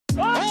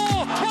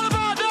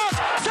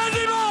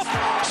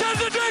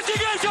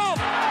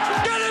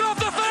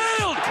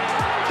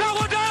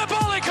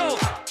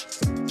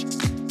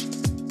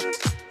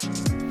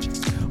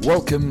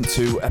Welcome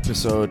to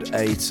episode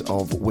 8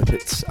 of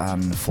Whippets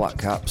and Flat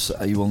Caps.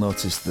 You will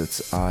notice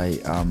that I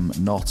am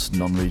not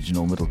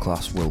non-regional middle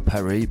class Will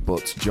Perry,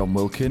 but John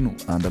Wilkin,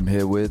 and I'm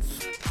here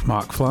with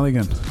Mark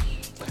Flanagan.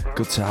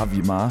 Good to have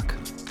you, Mark.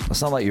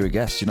 It's not like you're a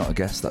guest. You're not a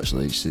guest,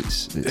 actually.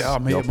 It's yeah,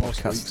 I'm here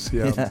most podcast.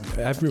 weeks.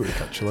 Yeah, every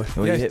week, actually.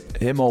 Well, yeah. you're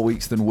here more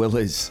weeks than Will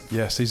is.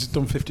 Yes, he's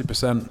done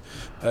 50%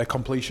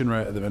 completion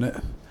rate at the minute.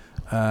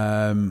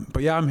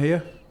 But yeah, I'm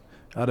here.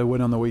 Had a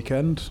win on the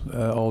weekend.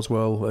 All's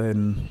well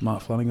in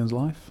Mark Flanagan's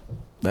life.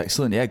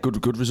 Excellent, yeah,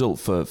 good result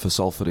for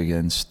Salford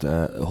against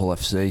Hull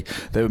FC.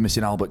 They were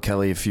missing Albert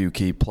Kelly, a few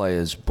key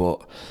players,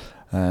 but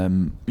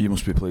you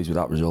must be pleased with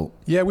that result.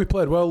 Yeah, we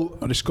played well.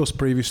 I discussed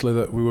previously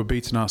that we were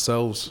beating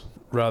ourselves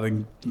rather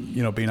than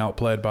being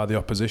outplayed by the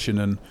opposition,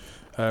 and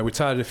we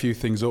tidied a few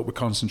things up. We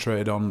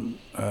concentrated on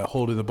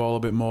holding the ball a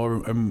bit more,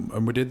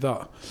 and we did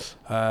that.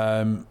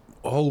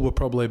 Hull were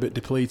probably a bit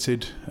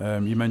depleted.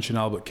 You mentioned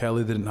Albert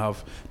Kelly. They didn't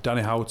have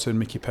Danny Houghton,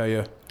 Mickey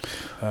Payer,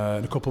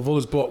 and a couple of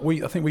others, but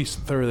I think we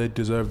thoroughly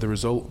deserved the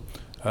result.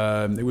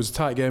 It was a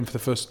tight game for the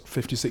first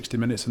 50-60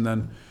 minutes, and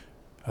then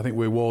I think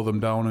we wore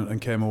them down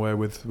and came away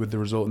with the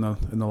result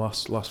in the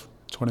last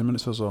 20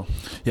 minutes or so.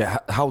 Yeah,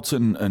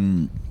 Houghton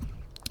and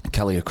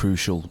Kelly are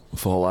crucial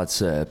for Hull, I'd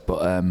say,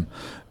 but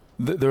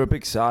they're a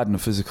big side and a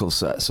physical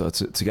set, so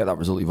to get that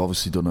result, you've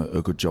obviously done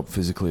a good job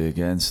physically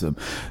against them,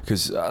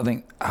 because I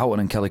think Houghton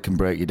and Kelly can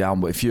break you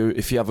down, but if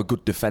you have a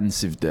good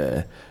defensive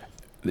day,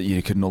 that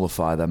you can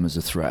nullify them as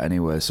a threat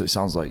anyway. So it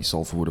sounds like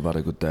Salford would have had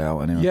a good day out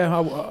anyway. Yeah,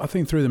 I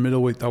think through the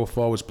middle our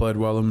forwards played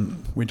well,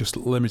 and we just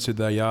limited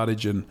their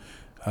yardage, and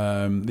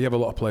they have a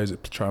lot of players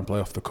that try and play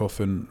off the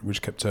cuff, and we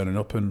just kept turning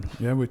up, and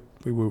yeah, we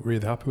were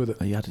really happy with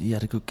it. You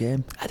had a good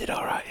game? I did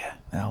all right, yeah.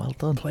 Yeah, well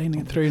done. Playing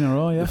it 3 in a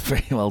row, yeah.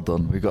 Very well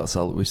done.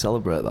 We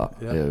celebrate that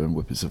here in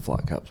Whippets and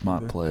Flat Caps.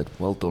 Mark played.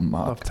 Well done,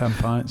 Mark. I've 10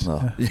 pints.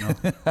 No. Yeah,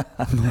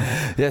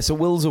 Yeah, so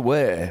Will's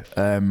away.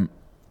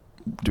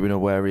 Do we know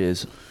where he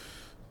is?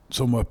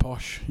 Somewhere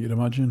posh, you'd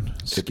imagine.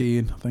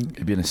 Skiing, I think.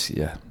 He'll be in a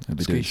he'll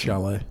be ski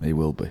chalet. He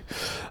will be.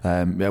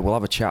 Yeah, we'll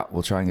have a chat.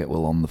 We'll try and get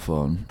Will on the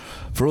phone.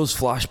 For us,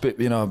 Flash,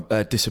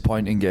 a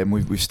disappointing game.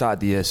 We've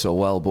started the year so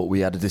well, but we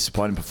had a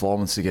disappointing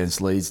performance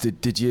against Leeds.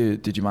 Did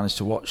you manage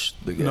to watch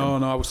the game? No,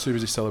 I was too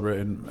busy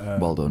celebrating.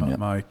 Well done,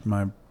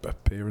 my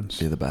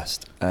appearance. You're the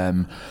best.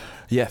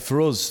 Yeah,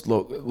 for us,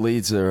 look,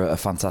 Leeds are a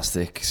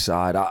fantastic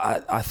side.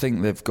 I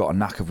think they've got a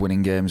knack of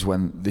winning games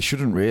when they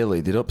shouldn't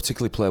really. They don't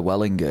particularly play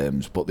well in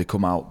games, but they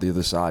come out the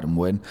other side and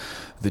win.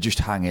 They just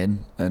hang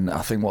in, and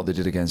I think what they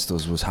did against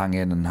us was hang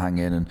in,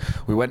 and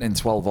we went in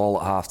 12-all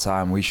at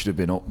half-time. We should have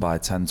been up by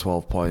 10,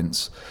 12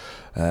 points,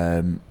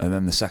 and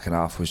then the second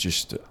half was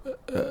just,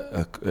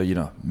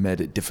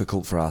 made it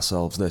difficult for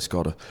ourselves. They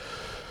scored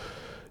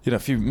a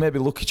few maybe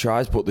lucky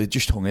tries, but they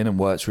just hung in and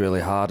worked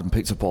really hard and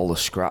picked up all the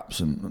scraps,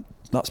 and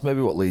that's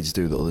maybe what Leeds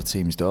do that other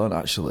teams don't,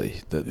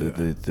 actually.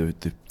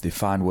 They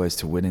find ways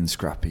to win in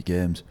scrappy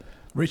games.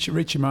 Richie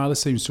Marler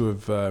seems to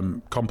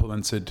have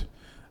complemented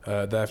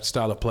their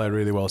style of play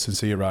really well since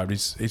he arrived.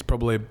 He's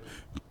probably a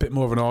bit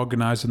more of an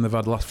organiser than they've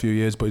had the last few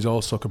years, but he's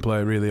also can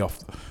play really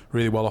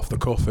well off the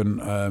cuff,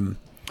 and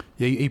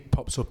he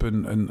pops up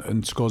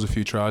and scores a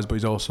few tries, but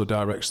he also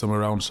directs them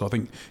around. So I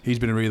think he's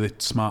been a really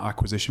smart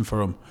acquisition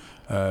for him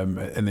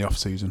in the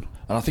off-season.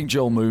 And I think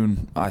Joel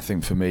Moon,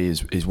 for me,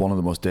 is one of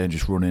the most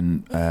dangerous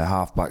running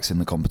half-backs in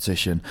the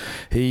competition.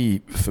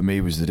 He, for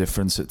me, was the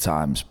difference at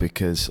times,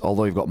 because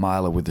although you've got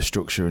Myler with the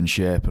structure and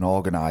shape and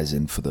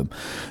organising for them,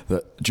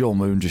 that Joel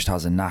Moon just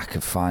has a knack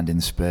of finding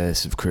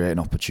space, of creating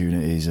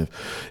opportunities.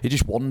 He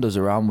just wanders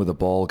around with the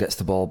ball, gets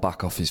the ball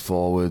back off his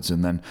forwards,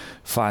 and then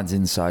finds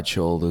inside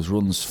shoulders,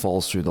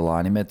 falls through the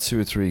line. He made 2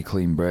 or 3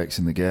 clean breaks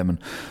in the game, and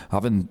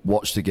having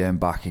watched the game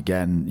back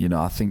again,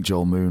 I think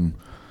Joel Moon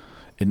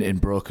in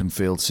broken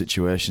field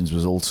situations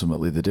was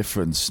ultimately the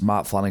difference.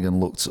 Mark Flanagan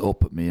looked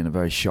up at me in a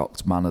very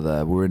shocked manner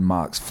there. We're in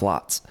Mark's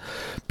flat,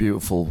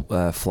 beautiful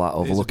flat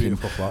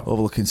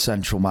overlooking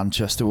central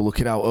Manchester. We're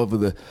looking out over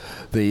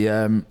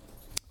the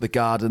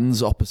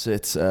gardens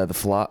opposite the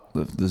flat.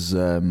 There's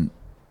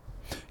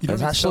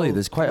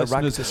quite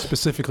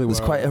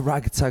a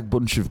ragtag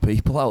bunch of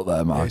people out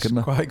there, Mark. It's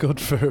quite good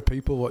for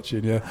people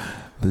watching, yeah.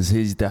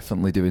 He's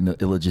definitely doing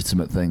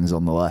illegitimate things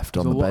on the left,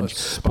 on the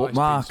bench. But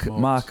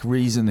Mark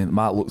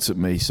looked at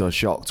me so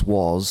shocked,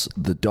 was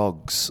the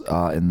dogs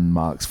are in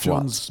Mark's flat.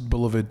 John's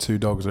beloved 2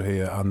 dogs are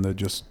here, and they're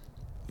just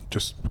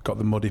got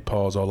the muddy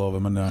paws all over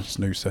them, and nice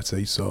new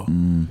settee, so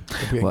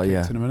well,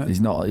 yeah, in a minute.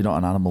 You're not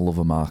an animal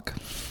lover, Mark.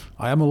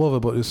 I am a lover,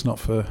 but it's not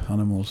for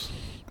animals.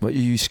 But are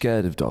you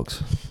scared of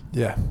dogs?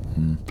 Yeah.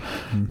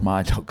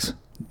 My dogs.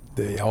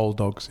 All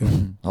dogs, yeah.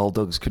 All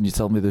dogs. Can you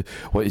tell me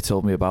what you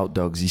told me about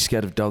dogs? Are you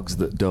scared of dogs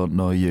that don't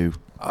know you?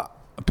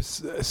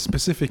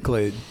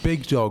 Specifically,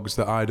 big dogs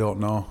that I don't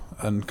know.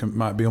 and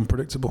might be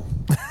unpredictable.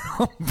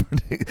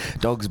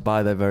 Dogs,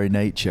 by their very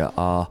nature,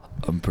 are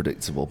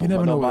unpredictable. You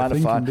never know what they're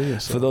thinking, do you?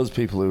 For those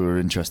people who are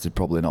interested,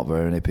 probably not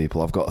very many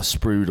people, I've got a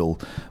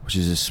Sprudel, which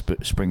is a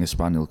Springer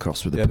Spaniel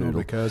crossed with a poodle.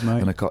 Nobody cares,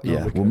 mate.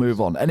 We'll move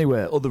on.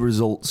 Anyway, other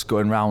results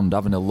going round,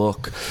 having a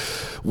look.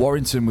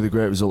 Warrington with a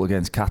great result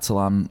against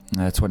Catalan,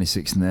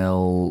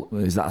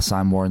 26-0. Is that a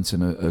sign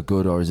Warrington are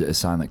good, or is it a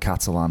sign that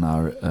Catalan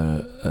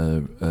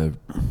are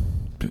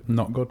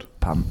not good?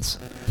 Pants.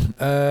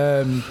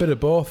 Bit of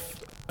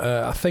both.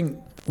 I think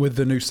with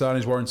the new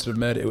signings Warrington have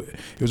made,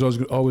 it was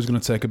always going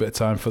to take a bit of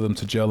time for them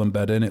to gel and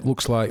bed in. It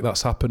looks like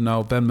that's happened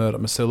now. Ben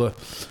Murdoch-Masila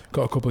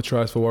got a couple of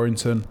tries for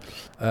Warrington.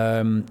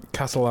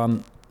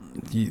 Catalan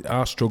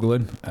are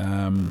struggling.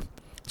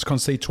 To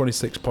concede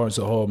 26 points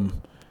at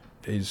home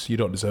is, you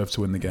don't deserve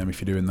to win the game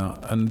if you're doing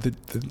that, and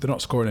they're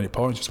not scoring any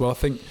points as well. I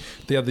think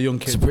they had the young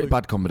kids. It's a pretty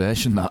bad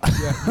combination, that.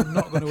 Yeah, you're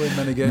not going to win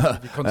many games.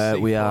 If you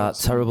concede we are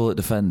points. terrible at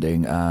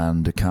defending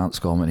and can't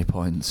score many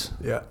points.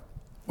 Yeah.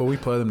 Well, we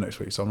play them next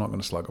week, so I'm not going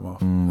to slag them off.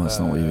 That's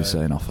not what you were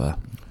saying off air.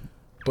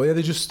 But yeah,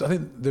 I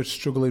think they're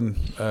struggling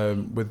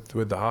with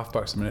the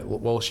halfbacks. I mean,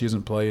 Walsh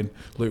isn't playing.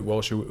 Luke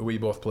Walsh, who we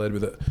both played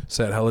with at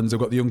St Helens. They've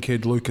got the young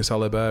kid Lucas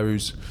Alibert,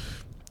 who's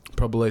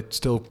probably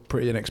still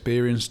pretty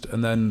inexperienced,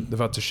 and then they've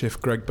had to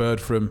shift Greg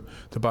Bird from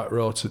the back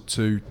row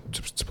to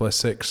play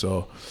 6.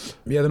 So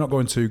yeah, they're not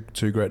going too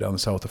great down the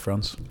south of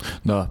France.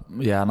 No,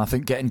 yeah, and I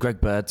think getting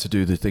Greg Bird to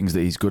do the things that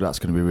he's good at is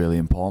going to be really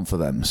important for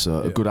them.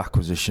 So a good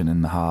acquisition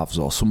in the halves,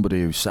 or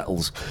somebody who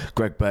settles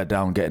Greg Bird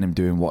down, getting him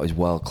doing what he's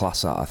world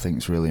class at, I think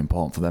is really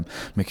important for them.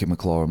 Mickey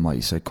McLaurin, like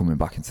you said, coming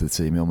back into the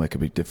team, he'll make a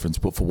big difference.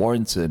 But for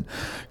Warrington,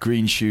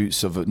 green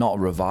shoots of not a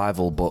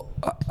revival, but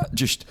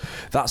just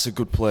that's a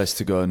good place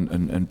to go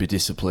and be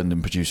disciplined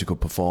and produce a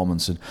good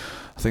performance. And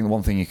I think the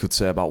one thing you could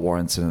say about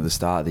Warrington at the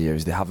start of the year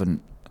is they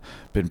haven't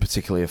been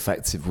particularly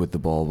effective with the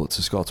ball, but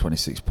to score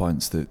 26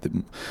 points that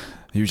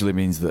usually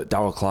means that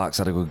Darryl Clark's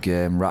had a good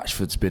game,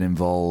 Ratchford's been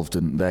involved,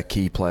 and their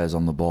key players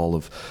on the ball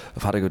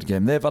have had a good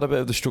game. They've had a bit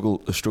of the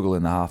struggle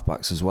in the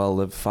halfbacks as well.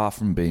 They're far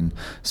from being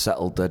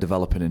settled. They're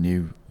developing a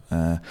new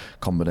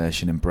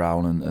combination in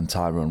Brown and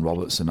Tyrone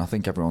Robertson. I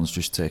think everyone's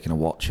just taking a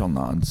watch on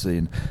that and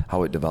seeing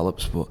how it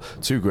develops. But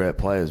two great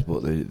players,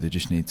 but they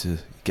just need to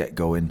get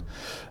going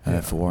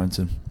for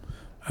Warrington.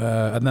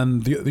 And then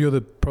the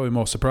other probably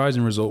more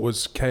surprising result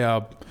was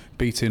KR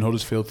beating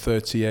Huddersfield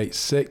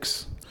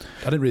 38-6.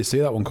 I didn't really see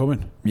that one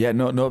coming. Yeah,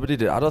 nobody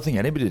did. I don't think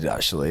anybody did,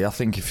 actually. I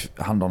think if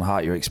hand on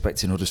heart you're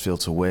expecting Huddersfield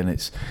to win,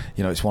 it's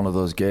one of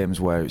those games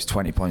where it's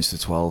 20 points to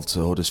 12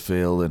 to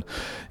Huddersfield, and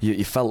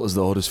you felt as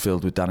though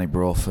Huddersfield with Danny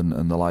Brough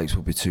and the likes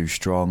would be too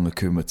strong.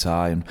 Akuma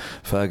Tai and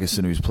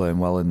Ferguson, who's playing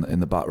well in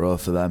the back row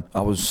for them. I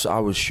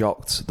was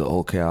shocked that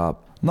Hull KR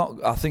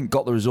I think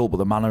got the result, but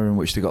the manner in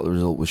which they got the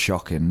result was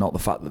shocking. Not the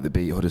fact that they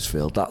beat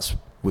Huddersfield. That's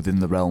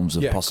within the realms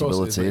of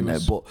possibility, isn't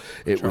it? But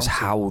it was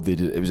how they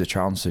did it. It was a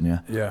trouncing, yeah.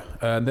 Yeah,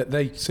 and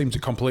they seemed to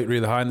complete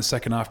really high in the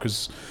second half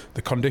because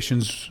the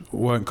conditions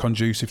weren't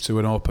conducive to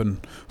an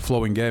open,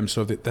 flowing game.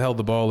 So they held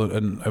the ball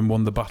and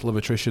won the battle of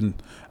attrition.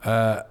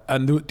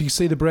 And do you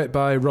see the break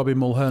by Robbie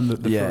Mulhern?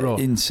 The front row?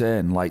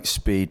 Insane, like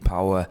speed,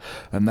 power,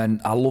 and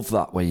then I love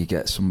that where you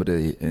get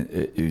somebody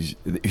who's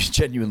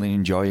genuinely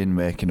enjoying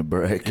making a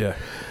break. Yeah.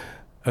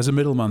 As a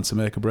middleman to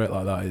make a break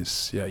like that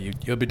is,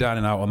 you'll be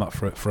dining out on that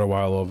for a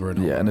while over and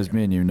over. Yeah, and as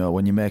me and you know,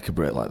 when you make a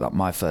break like that,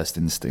 my first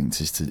instinct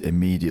is to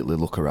immediately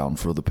look around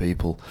for other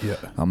people. Yeah,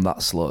 I'm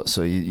that slow.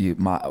 So you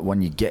might,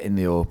 when you get in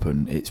the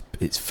open,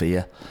 it's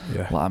fear.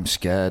 Yeah, like I'm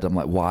scared. I'm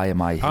like, why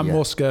am I here? I'm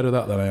more scared of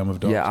that than I am of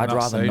dogs. Yeah, I'd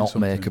rather not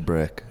make a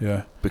break.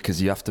 Yeah,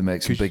 because you have to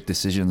make some big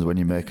decisions when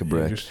you make a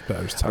break.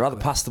 I'd rather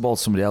pass the ball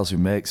to somebody else who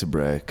makes a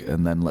break,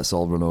 and then let's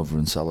all run over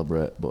and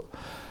celebrate. But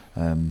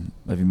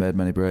have you made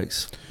many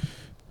breaks?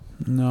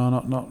 No,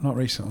 not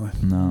recently.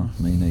 No,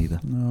 me neither.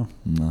 No,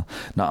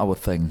 not our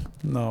thing.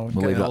 No,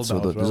 we'll leave that to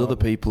others. There's other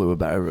people who are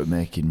better at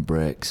making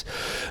breaks.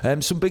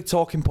 Some big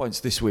talking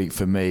points this week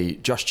for me.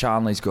 Josh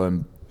Charnley's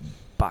going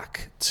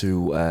back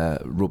to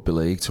rugby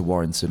league, to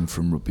Warrington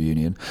from rugby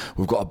union.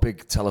 We've got a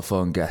big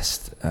telephone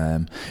guest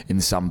in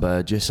Sam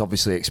Burgess,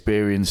 obviously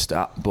experienced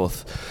at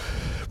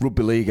both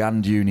rugby league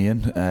and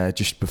union,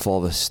 just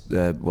before this,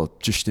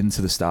 just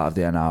into the start of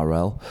the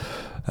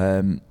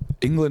NRL.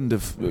 England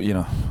have,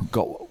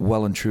 got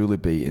well and truly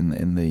beat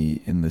in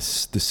the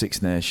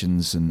Six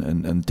Nations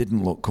and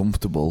didn't look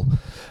comfortable.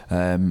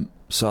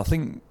 So I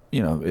think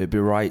it'd be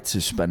right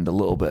to spend a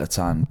little bit of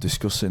time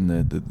discussing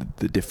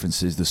the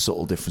differences, the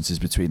subtle differences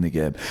between the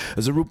game.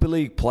 As a rugby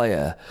league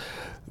player,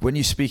 when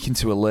you're speaking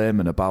to a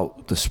layman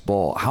about the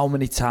sport, how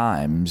many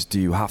times do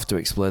you have to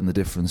explain the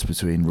difference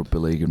between rugby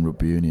league and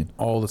rugby union?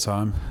 All the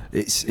time.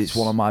 It's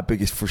one of my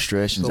biggest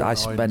frustrations. I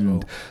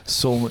spend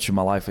so much of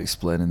my life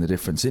explaining the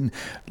difference.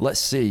 Let's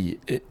see,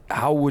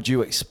 how would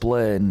you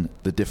explain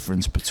the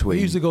difference between?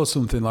 We usually go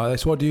something like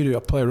this. What do you do?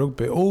 I play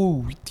rugby.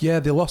 Oh, yeah,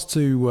 they lost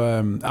to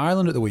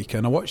Ireland at the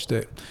weekend. I watched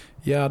it.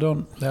 Yeah, I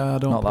don't. Not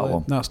that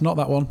one. No, it's not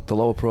that one. The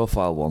lower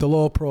profile one. The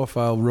lower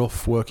profile,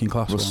 rough, working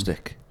class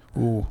Rustic. one.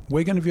 Ooh,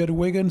 Wigan. Have you heard of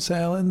Wigan, St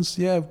Helens?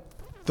 Yeah,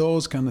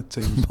 those kind of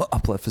teams. I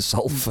play for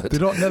Salford. They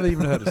don't never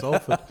even heard of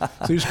Salford.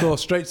 So you just go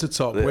straight to the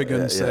top,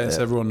 Wigan, Saints,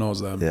 everyone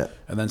knows them,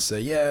 and then say,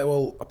 yeah,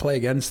 well, I play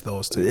against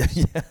those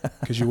teams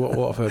because you what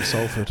have heard of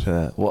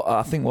Salford. Well,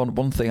 I think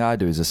one thing I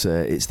do is I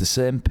say it's the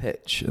same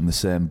pitch and the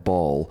same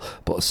ball,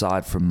 but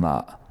aside from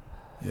that,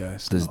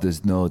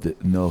 there's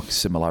no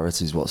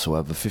similarities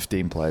whatsoever.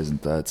 15 players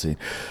and 13.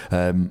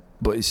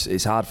 But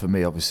it's hard for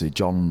me, obviously.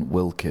 John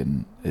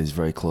Wilkin is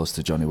very close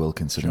to Johnny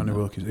Wilkinson. Johnny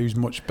Wilkinson, who's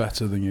much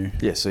better than you.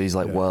 Yeah, so he's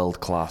like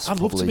world class. I'd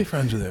love to be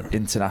friends with him.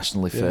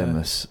 Internationally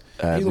famous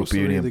rugby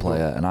union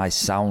player, and I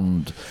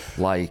sound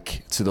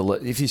like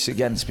if you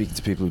again speaking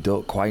to people who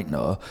don't quite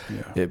know,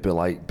 it'd be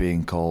like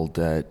being called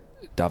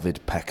David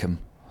Beckham.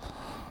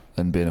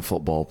 And being a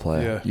football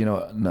player,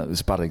 no, it's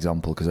a bad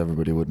example because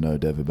everybody would know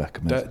David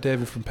Beckham is.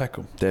 David from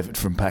Peckham.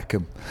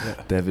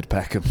 David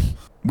Beckham.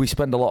 We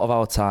spend a lot of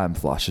our time,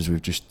 Flash, as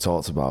we've just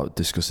talked about,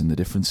 discussing the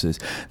differences.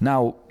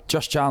 Now,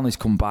 Josh Charnley's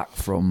come back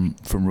from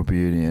rugby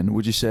union.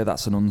 Would you say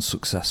that's an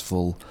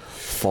unsuccessful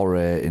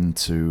foray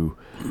into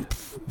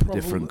a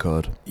different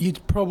code?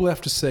 You'd probably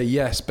have to say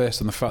yes,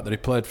 based on the fact that he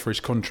played for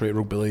his country at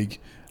rugby league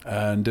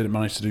and didn't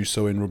manage to do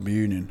so in rugby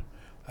union.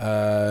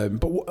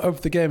 But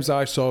of the games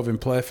I saw of him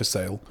play for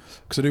Sale,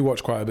 because I do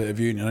watch quite a bit of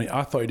union,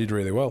 I thought he did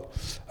really well.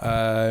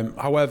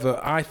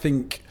 However, I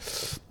think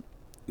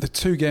the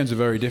two games are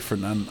very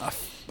different, and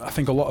I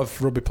think a lot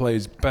of rugby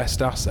players'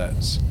 best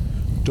assets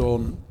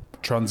don't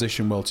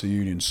transition well to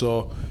union.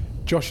 So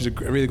Josh is a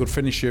really good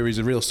finisher, he's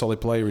a real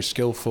solid player, he's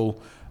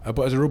skillful,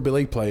 but as a rugby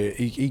league player,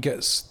 he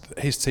gets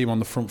his team on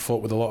the front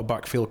foot with a lot of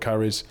backfield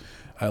carries,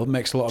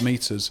 makes a lot of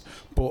metres.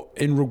 But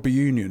in rugby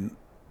union,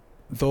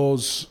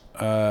 those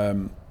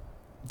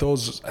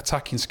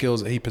attacking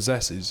skills that he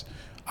possesses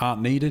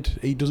aren't needed.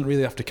 He doesn't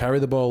really have to carry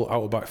the ball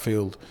out of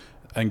backfield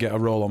and get a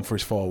roll on for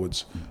his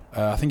forwards.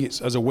 I think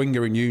it's as a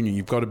winger in union,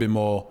 you've got to be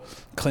more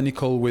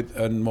clinical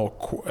and more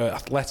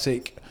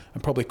athletic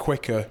and probably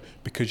quicker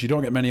because you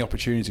don't get many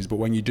opportunities, but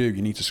when you do,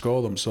 you need to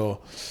score them. So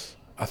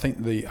I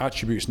think the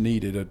attributes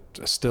needed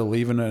are still,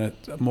 even in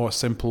a more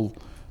simple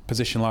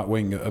position like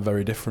wing, are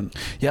very different.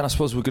 Yeah, and I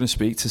suppose we're going to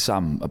speak to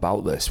Sam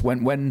about this.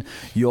 When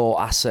your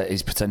asset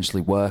is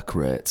potentially work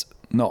rate,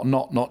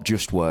 not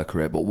just work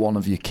rate, but one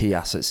of your key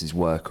assets is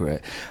work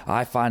rate,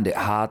 I find it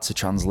hard to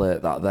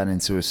translate that then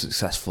into a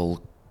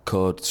successful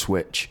code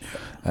switch.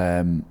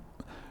 And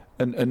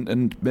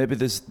maybe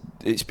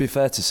it's be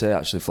fair to say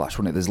actually, Flash,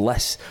 wouldn't it? There's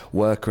less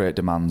work rate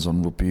demands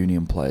on rugby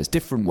union players,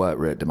 different work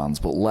rate demands,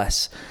 but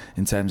less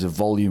in terms of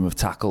volume of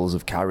tackles,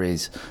 of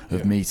carries,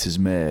 of metres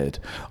made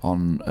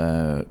on,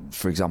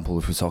 for example,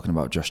 if we're talking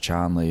about Josh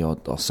Charnley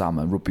or Sam,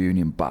 a rugby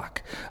union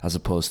back, as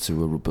opposed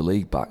to a rugby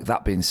league back.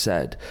 That being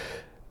said,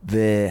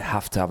 they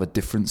have to have a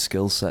different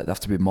skill set. They have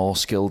to be more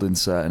skilled in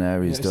certain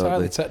areas, don't they? It's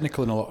highly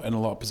technical in a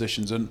lot of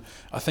positions, and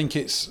I think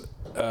it's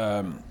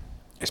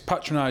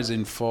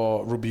patronising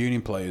for rugby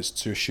union players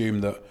to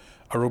assume that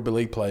a rugby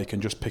league player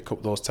can just pick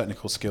up those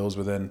technical skills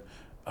within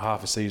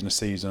half a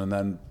season, and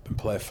then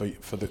play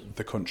for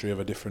the country of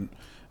a different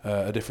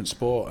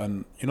sport.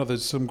 And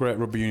there's some great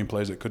rugby union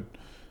players that could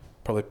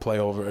probably play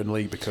over in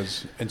league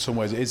because in some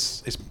ways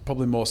it's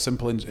probably more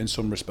simple in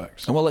some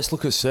respects. And well, let's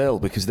look at Sale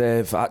because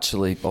they've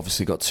actually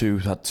obviously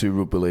had two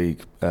rugby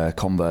league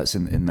converts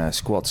in their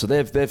squad. So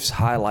they've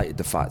highlighted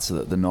the fact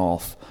that the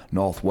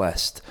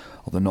northwest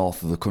or the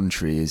north of the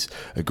country is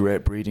a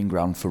great breeding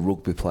ground for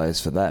rugby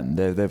players for them.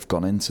 They've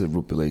gone into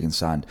rugby league and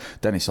signed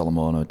Denny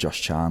Solomona, Josh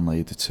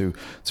Charnley,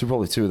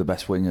 probably two of the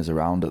best wingers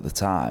around at the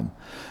time.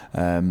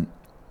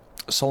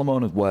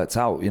 Solomon had worked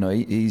out,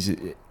 he's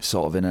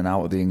sort of in and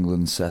out of the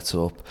England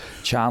setup.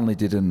 Charnley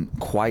didn't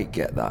quite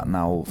get that.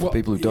 Now, for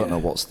people who don't know,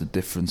 what's the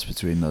difference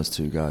between those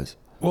two guys?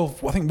 Well,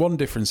 I think one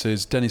difference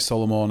is Dennis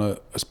Solomon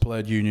has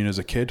played union as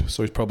a kid,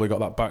 so he's probably got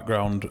that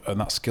background and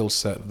that skill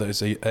set that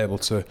is able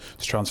to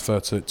transfer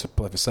to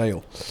play for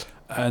Sale.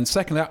 And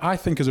secondly, I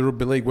think as a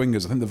rugby league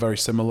wingers, I think they're very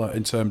similar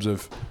in terms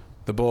of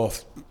they're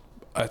both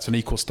at an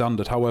equal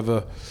standard.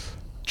 However,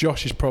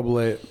 Josh is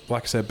probably,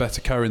 like I said,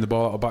 better carrying the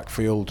ball out of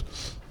backfield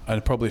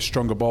and probably a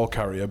stronger ball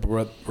carrier,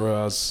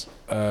 whereas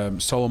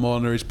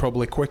Solomon is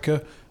probably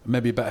quicker,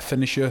 maybe a better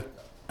finisher,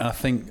 and I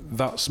think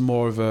that's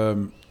more of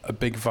a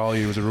big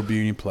value as a rugby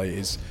union player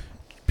is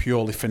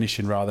purely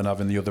finishing rather than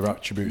having the other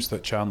attributes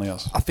that Charnley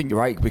has. I think you're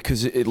right,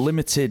 because it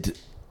limited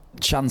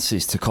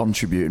chances to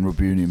contribute in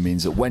rugby union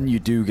means that when you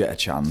do get a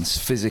chance,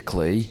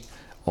 physically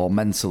or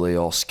mentally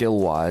or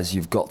skill-wise,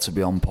 you've got to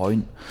be on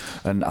point.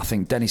 And I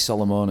think Denny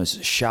Solomon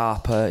is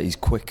sharper, he's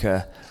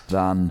quicker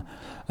than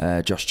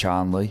Josh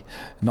Charnley,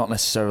 not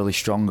necessarily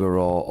stronger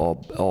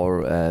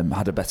or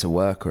had a better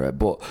work rate,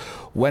 but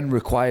when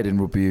required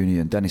in rugby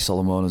union, Denny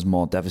Solomon is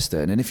more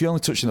devastating. And if you're only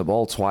touching the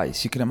ball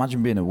twice, you can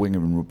imagine being a winger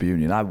in rugby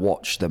union. I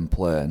watched them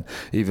play, and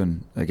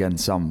even again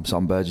Sam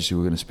Burgess, who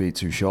we're going to speak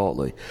to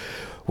shortly.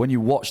 When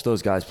you watch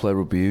those guys play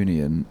rugby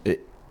union,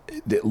 it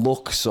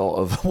looks sort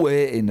of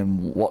waiting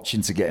and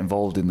watching to get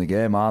involved in the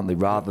game, aren't they,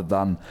 rather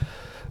than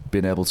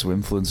being able to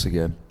influence the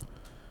game.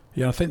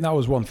 Yeah, I think that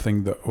was one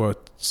thing that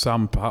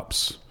Sam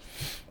perhaps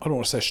I don't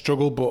want to say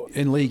struggle, but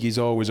in league he's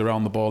always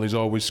around the ball. He's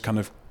always kind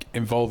of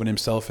involving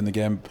himself in the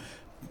game,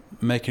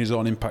 making his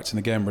own impact in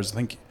the game. Whereas I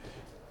think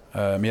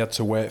he had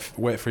to wait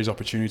for his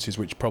opportunities,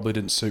 which probably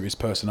didn't suit his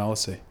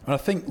personality. And I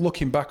think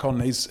looking back on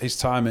his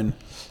time in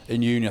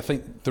uni, I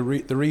think the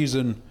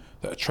reason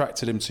that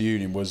attracted him to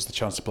Union was the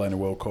chance to play in a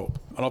World Cup.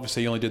 And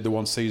obviously he only did the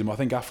one season, but I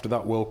think after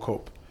that World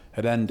Cup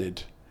had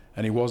ended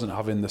and he wasn't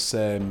having the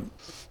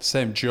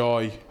same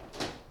joy,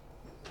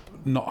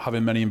 not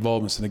having many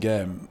involvements in the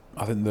game,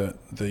 I think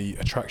the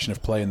attraction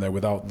of playing there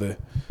without the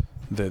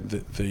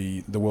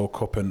World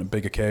Cup and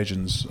big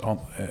occasions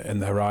in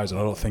the horizon,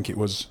 I don't think it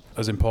was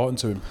as important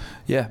to him.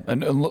 Yeah,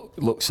 and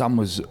look, Sam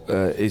is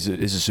a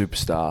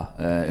superstar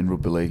in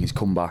rugby league. He's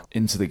come back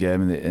into the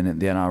game in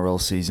the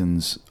NRL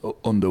season's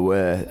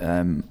underway.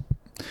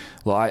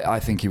 I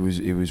think he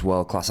was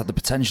world class. Had the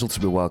potential to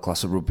be world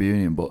class at rugby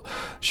union. But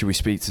should we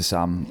speak to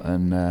Sam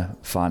and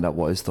find out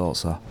what his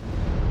thoughts are?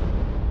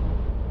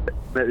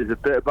 Mate, there's a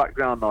bit of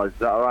background noise. Is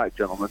that all right,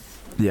 gentlemen?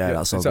 Yeah,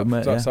 that's all good,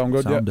 mate. Does that sound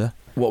good? Yeah.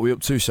 What are we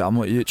up to, Sam?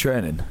 What are you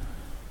training?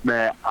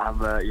 Mate, I've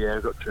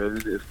got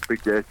training. It's a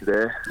big day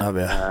today. Have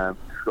you?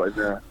 Just got in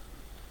there.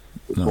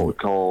 It's what we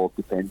call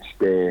Defence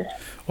Day.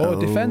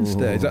 Oh, Defence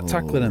Day. Is that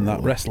tackling and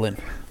that wrestling?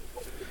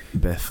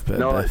 Biff.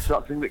 It's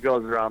that thing that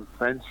goes around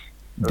defence.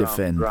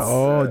 Defence.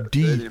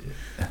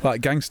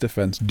 Like gangster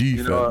fence.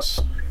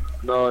 Defence.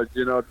 No, do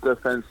you know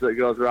defence that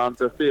goes around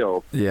the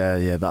field?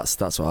 Yeah, that's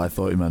what I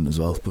thought he meant as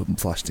well, but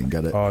Flash didn't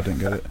get it. Oh, I didn't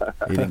get it.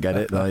 He didn't get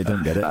it? No, he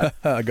didn't get it.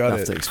 I got it.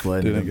 Have to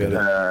explain. Didn't get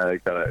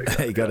it. Got it.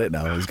 He got it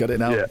now. He's got it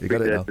now. Yeah, he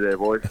got it now. Today,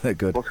 boys.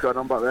 Good. What's going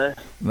on back there?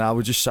 Now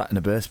we're just sat in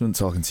the basement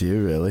talking to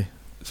you. Really,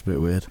 it's a bit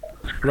weird.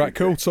 Right,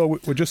 cool. So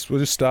we'll just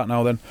start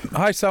now then.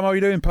 Hi Sam, how are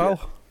you doing,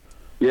 pal?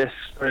 Yes,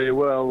 very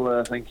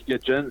well. Thank you,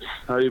 gents.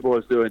 How are you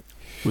boys doing?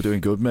 We're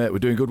doing good, mate. We're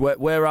doing good.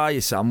 Where are you,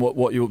 Sam? What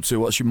are you up to?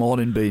 What's your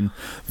morning been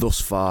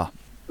thus far?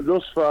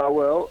 Thus far,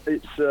 well,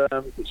 it's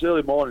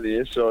early morning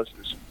here, so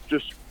it's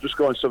just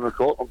going 7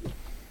 o'clock. I'm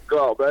got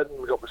out of bed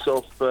and got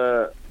myself off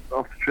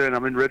the train.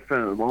 I'm in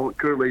Redfern at the moment.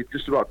 Currently,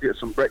 just about to get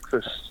some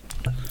breakfast.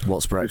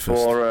 What's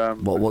breakfast?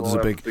 What does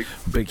a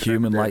big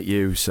human like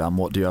you, Sam?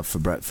 What do you have for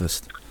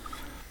breakfast?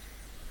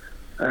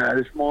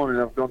 This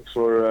morning I've gone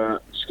for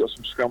just got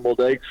some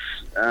scrambled eggs,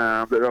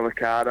 a bit of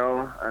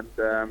avocado, and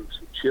some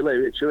chili.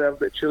 I have a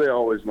bit of chili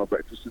always in my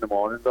breakfast in the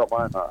morning. Don't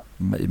mind that.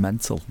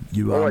 Mental.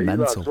 You are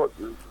mental.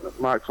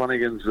 Mark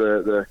Flanagan's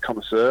the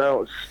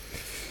connoisseur.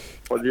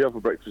 What do you have for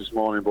breakfast this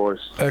morning, boys?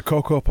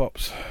 Cocoa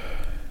Pops.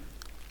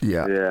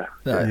 Yeah.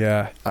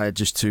 I had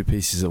just 2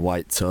 pieces of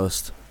white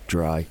toast,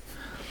 dry,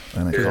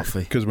 and a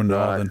coffee. Because we're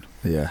northern.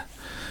 Yeah.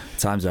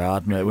 Times are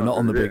hard, mate. We're not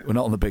on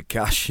the big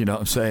cash. You know what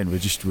I'm saying? We're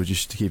just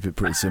to keep it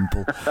pretty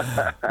simple,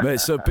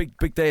 mate. So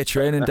big day of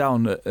training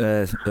down at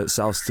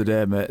Souths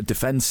today, mate.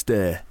 Defence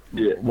Day.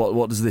 Yeah.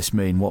 What does this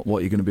mean? What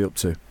are you going to be up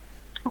to?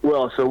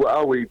 Well, so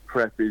how we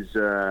prep is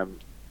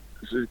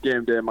this is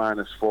game day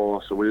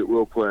 -4, so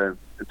we'll play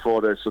in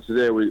 4 days. So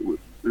today we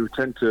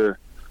tend to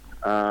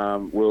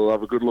we'll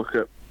have a good look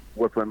at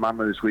we're playing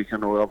Manly this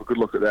weekend. We'll have a good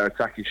look at their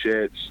attacking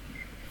shapes.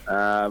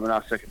 And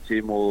our second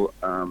team will,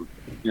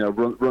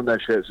 run their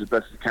shapes as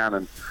best as they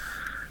can,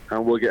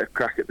 and we'll get a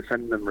crack at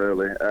defending them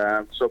really.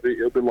 So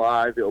it'll be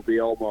live. It'll be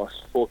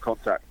almost full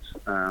contact.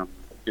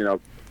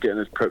 Getting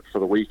us prepped for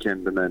the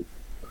weekend, and then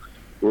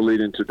we'll lead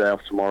into a day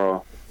off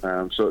tomorrow.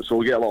 So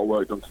we'll get a lot of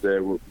work done today.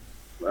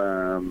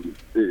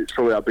 It's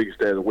probably our biggest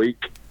day of the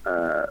week.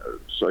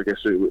 So I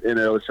guess in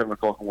early 7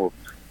 o'clock, and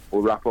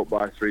we'll wrap up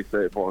by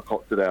 3:30, 4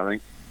 o'clock today, I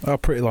think. Oh,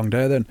 pretty long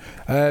day then.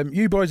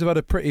 You boys have had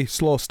a pretty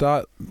slow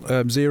start,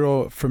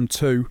 0 from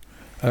 2.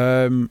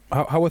 How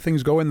are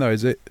things going though?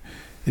 Is it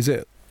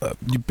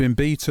you've been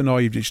beaten, or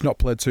you've just not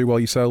played too well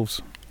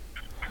yourselves?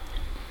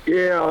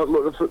 Yeah,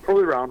 look,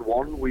 probably round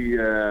 1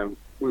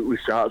 we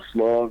started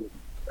slow.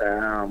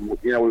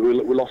 We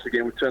lost the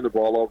game. We turned the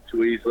ball over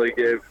too easily.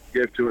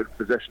 Gave too much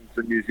possession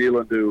to New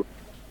Zealand, who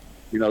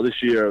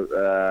this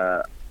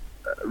year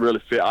really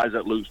fit.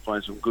 Isaac Luke's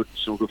playing some good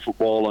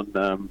football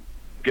and.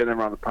 Getting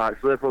them around the park,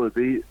 so they'll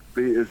probably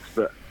beat us.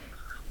 But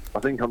I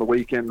think on the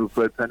weekend we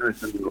played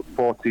Penrith and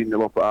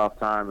 14-0 up at half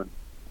time, and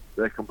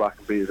they come back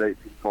and beat us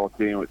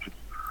 18-14, which is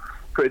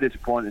pretty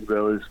disappointing.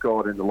 Really, they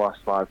scored in the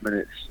last 5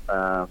 minutes,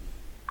 and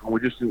we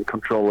just didn't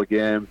control the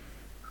game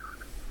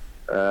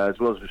as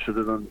well as we should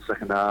have done in the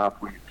second half.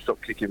 We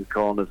stopped kicking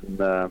corners,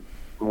 and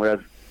we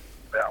had.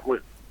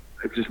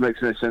 It just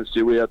makes no sense to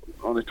you. We had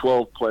only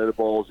 12 player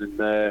balls in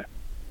there,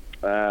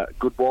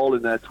 good ball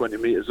in their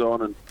 20-metre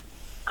zone, and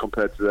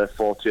compared to their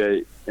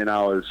 48 in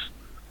ours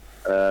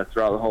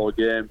throughout the whole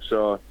game.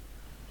 So,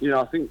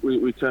 I think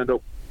we turned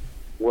up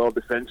well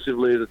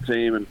defensively as a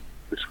team, and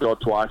we scored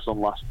twice on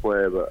last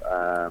play,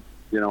 but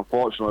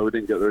unfortunately we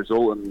didn't get the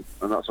result, and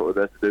that's what we're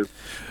there to do.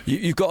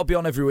 You've got to be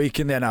on every week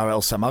in the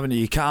NRL, Sam, haven't you?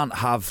 You can't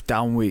have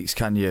down weeks,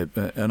 can you?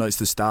 I know it's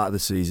the start of the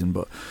season,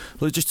 but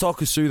let's just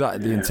talk us through that,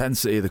 the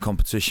intensity of the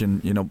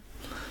competition.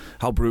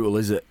 How brutal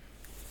is it?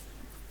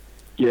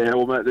 Yeah,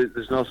 well, mate,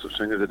 there's no such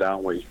thing as a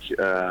down week.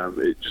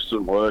 It just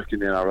doesn't work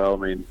in the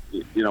NRL. I mean,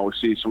 we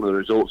see some of the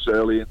results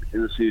early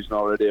in the season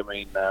already. I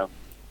mean,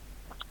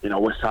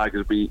 West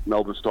Tigers beat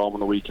Melbourne Storm on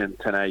the weekend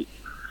 10-8.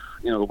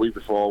 The week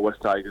before, West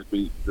Tigers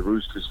beat the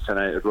Roosters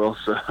 10-8 as well.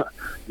 So,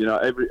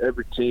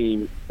 every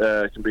team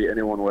can beat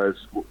anyone, whereas,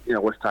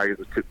 West Tigers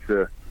are quick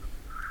to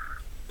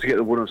get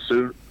the wooden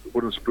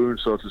spoon,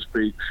 so to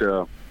speak.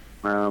 So,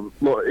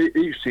 look,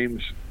 each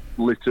team's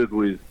littered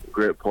with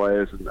great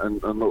players,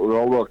 and look, we're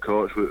all well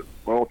coached. We're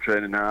all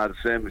training hard, the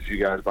same as you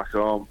guys back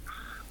home.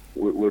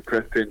 We're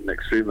prepping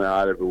extremely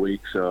hard every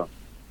week. So,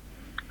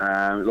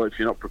 look, if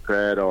you're not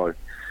prepared or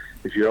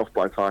if you're off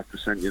by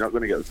 5%, you're not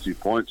going to get the 2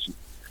 points.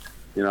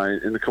 In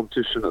the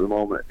competition at the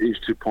moment, each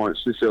 2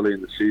 points this early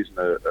in the season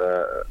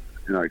are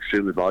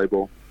extremely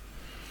valuable.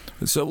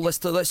 So let's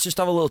just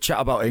have a little chat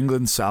about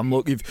England, Sam.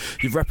 Look,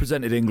 you've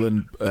represented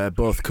England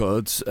both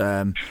codes.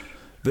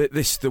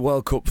 The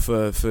World Cup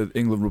for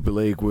England Rugby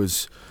League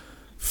was,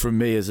 from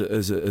me as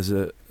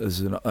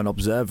an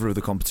observer of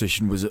the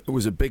competition,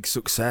 was a big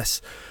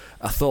success.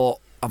 I thought,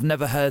 I've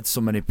never heard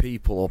so many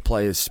people or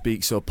players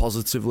speak so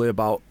positively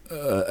about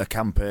a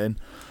campaign.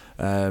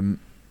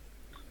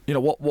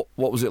 What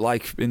was it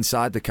like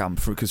inside the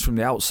camp? Because from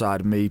the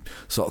outside, me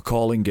sort of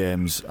calling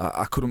games,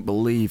 I couldn't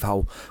believe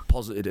how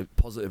positive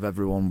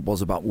everyone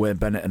was about Wayne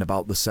Bennett and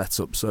about the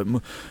setup.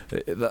 So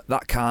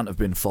that can't have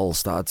been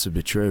false. That had to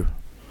be true.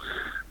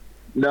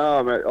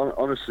 No, mate,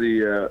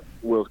 honestly,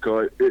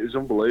 Wilco, it was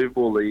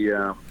unbelievable. We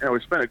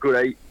spent a good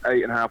eight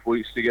and a half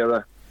weeks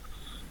together.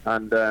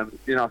 And, I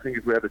think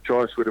if we had a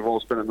choice, we'd have all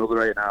spent another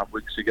 8.5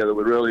 weeks together.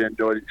 We really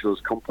enjoyed each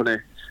other's company.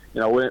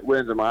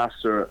 Wayne's a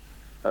master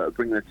at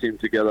bringing the team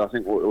together. I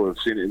think we've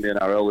seen it in the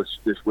NRL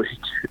this week.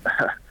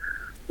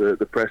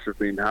 The press have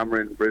been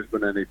hammering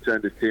Brisbane, and he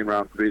turned his team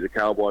around to beat the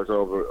Cowboys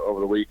over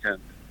the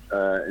weekend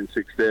in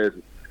 6 days.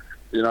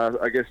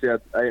 I guess he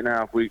had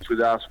 8.5 weeks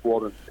with our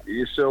squad, and you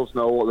yourselves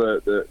know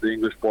what the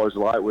English boys are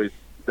like. We're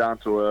down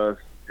to earth.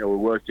 We're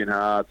working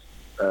hard.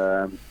 We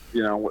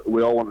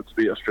all wanted to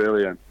beat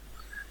Australia.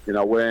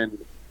 And, Wayne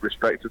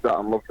respected that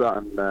and loved that.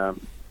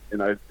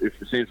 And if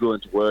the team's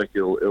willing to work,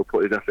 he'll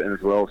put his effort in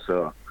as well.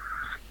 So,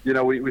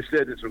 we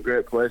stayed in some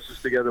great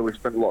places together. We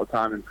spent a lot of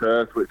time in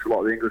Perth, which a lot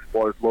of the English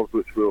boys loved,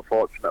 which we were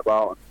fortunate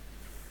about.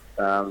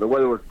 The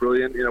weather was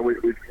brilliant.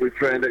 We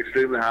trained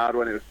extremely hard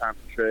when it was time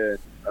to train,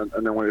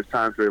 and then when it was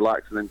time to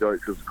relax and enjoy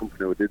each other's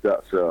company, we did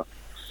that. So,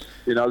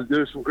 there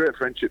were some great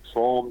friendships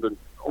formed, and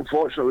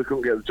unfortunately we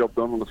couldn't get the job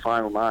done on the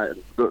final night.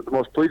 And the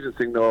most pleasing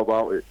thing, though,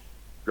 about it,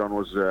 John,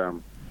 was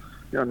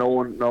no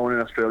one in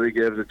Australia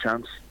gave us a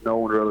chance. No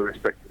one really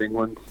respected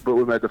England, but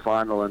we made the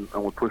final and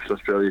we pushed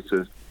Australia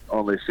to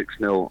only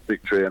 6-0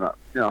 victory. And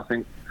I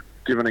think,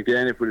 given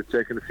again, if we'd have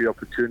taken a few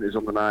opportunities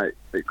on the night,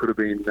 it could have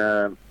been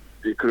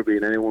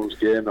anyone's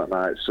game that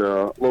night.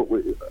 So look,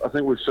 I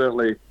think we've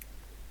certainly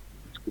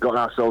gotten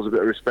ourselves a bit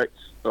of respect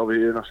over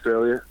here in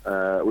Australia,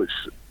 which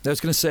I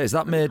was going to say, has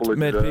that made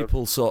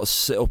people sort of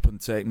sit up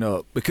and take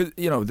note? Because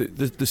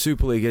the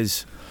Super League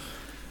is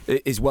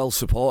well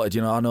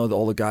supported. I know that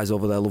all the guys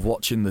over there love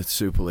watching the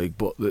Super League,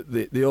 but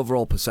the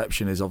overall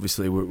perception is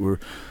obviously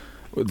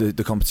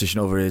the competition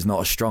over here is not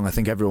as strong. I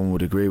think everyone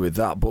would agree with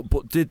that.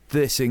 But did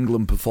this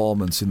England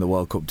performance in the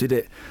World Cup, did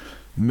it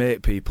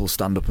make people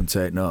stand up and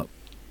take note?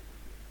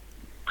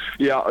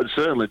 Yeah, it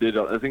certainly did.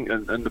 I think,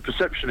 and the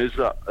perception is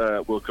that,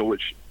 Wilco,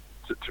 which,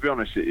 to be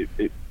honest, it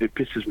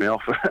pisses me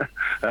off. Which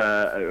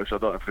I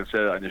don't know if I can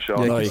say that in your show.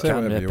 Yeah, no, you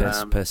can.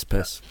 Yeah,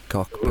 piss,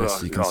 cock,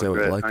 piss. You can say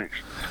what you like. Thanks.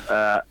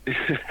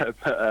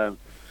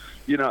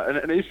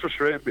 And it's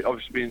frustrating,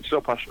 obviously, being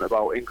so passionate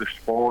about English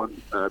sport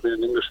and being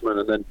an Englishman,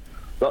 and then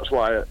that's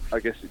why I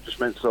guess it just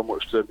meant so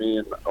much to me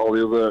and all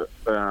the other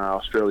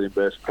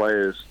Australian-based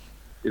players.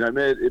 It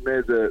made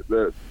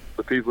the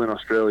people in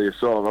Australia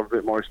sort of have a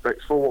bit more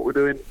respect for what we're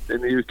doing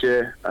in the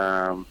UK.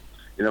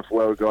 For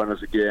where we're going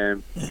as a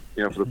game,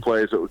 for the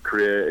players that we're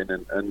creating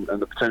and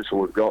the potential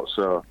we've got.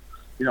 So,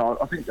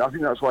 I think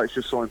that's why it's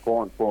just so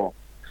important for,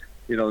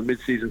 the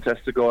mid-season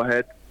test to go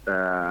ahead.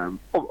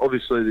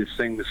 Obviously, there's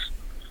things,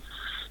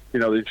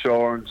 the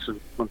insurance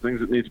and things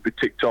that need to be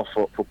ticked off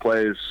for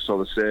players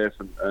so they're safe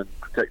and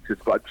protected.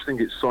 But I just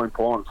think it's so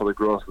important for the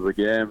growth of the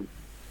game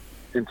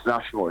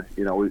internationally.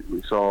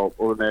 We saw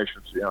other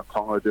nations,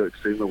 Tonga do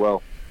extremely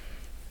well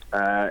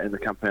in the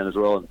campaign as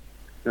well.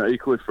 And,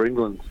 equally for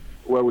England,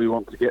 where we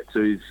want to get to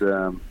is,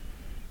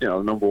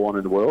 number one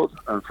in the world.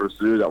 And for us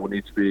to do that, we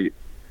need to be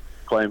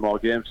playing more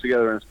games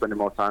together and spending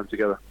more time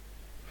together.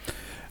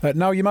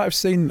 Now, you might have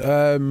seen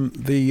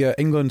the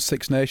England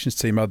Six Nations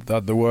team had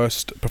the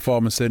worst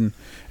performance in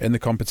the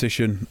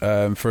competition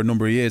for a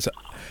number of years.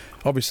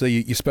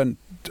 Obviously, you spent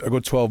a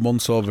good 12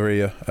 months over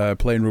here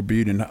playing rugby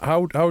union.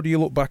 How do you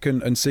look back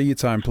and see your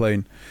time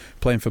playing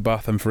for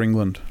Bath and for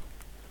England?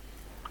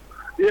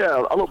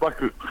 Yeah, I look back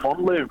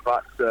fondly. In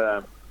fact,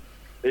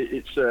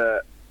 it's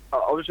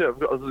obviously I've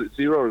got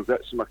zero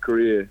regrets in my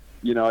career.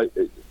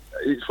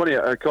 It's funny.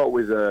 I caught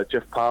with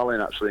Jeff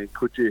Parlin actually in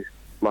Coogee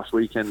last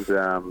weekend.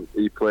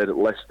 He played at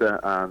Leicester,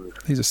 and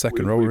he's a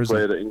second rower, we isn't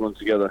he? played at England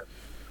together.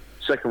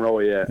 second row,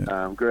 yeah.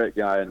 Great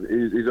guy, and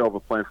he's over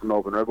playing for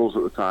Northern Rebels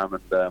at the time,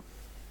 and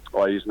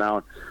he's now.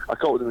 And I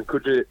caught with him in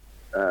Coogee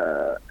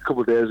a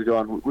couple of days ago,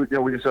 and we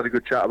just had a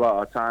good chat about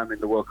our time in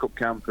the World Cup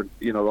camp, and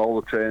all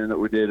the training that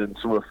we did, and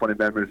some of the funny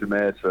memories we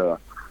made. So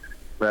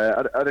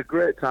I had a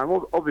great time.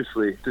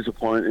 Obviously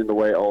disappointing the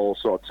way it all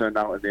sort of turned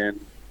out in the end.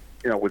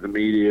 With the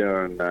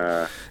media and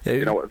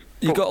you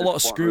got a lot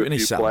of scrutiny,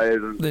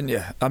 Sam, didn't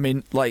you? I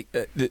mean,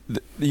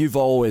 you've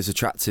always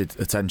attracted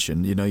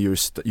attention. You're a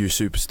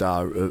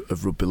superstar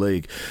of rugby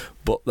league,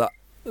 but that.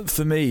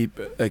 For me,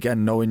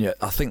 again, knowing you,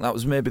 I think that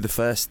was maybe the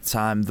first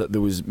time that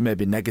there was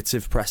maybe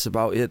negative press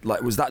about it.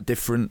 Was that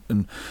different?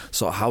 And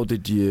sort of how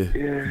did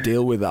you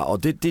deal with that? Or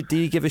did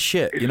you give a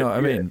shit? You know what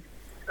I mean?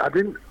 I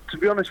didn't. To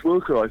be honest,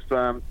 Wilco,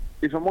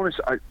 if I'm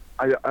honest,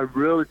 I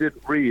really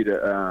didn't read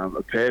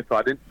a paper.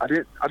 I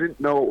didn't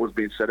know what was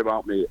being said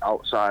about me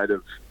outside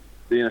of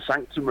the inner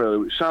sanctum, really,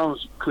 which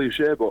sounds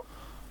cliche, but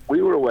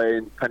we were away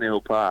in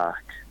Pennyhill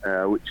Park,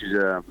 which is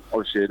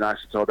obviously a nice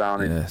hotel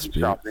down in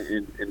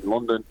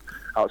London,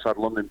 outside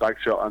London,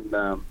 Bagshot, and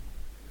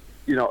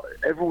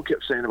everyone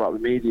kept saying about the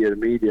media,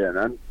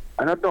 and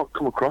I'd not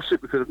come across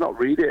it because I'd not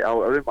read it. I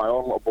was in my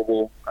own little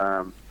bubble,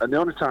 and the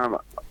only time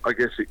I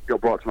guess it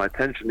got brought to my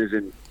attention is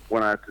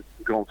when I had to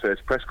go on face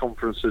press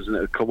conferences and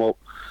it had come up.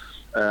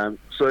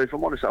 So if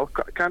I'm honest, I was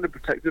kind of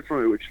protected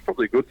from it, which is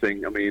probably a good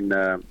thing. I mean,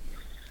 I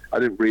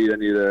didn't read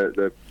any of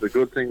the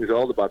good things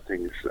or the bad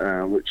things,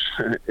 which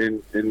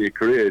in your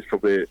career is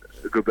probably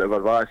a good bit of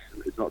advice.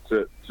 It's not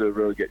to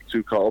really get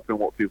too caught up in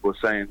what people are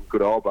saying,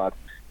 good or bad.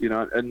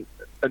 And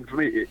for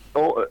me,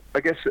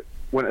 I guess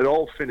when it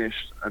all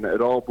finished and it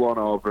had all blown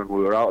over and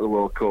we were out of the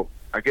World Cup,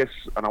 I guess,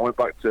 and I went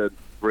back to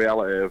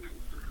reality of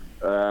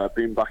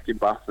being back in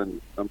Bath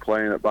and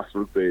playing at Bath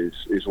Rugby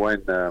is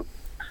when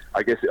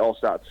I guess it all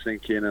started to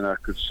sink in and I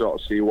could sort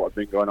of see what had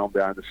been going on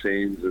behind the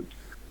scenes. And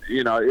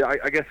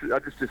I guess I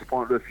just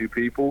disappointed a few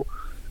people.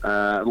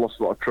 I lost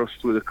a lot of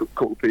trust with a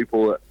couple of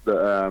people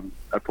that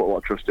I put a lot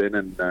of trust in,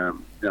 and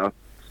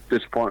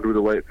disappointed with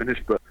the way it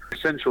finished. But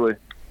essentially,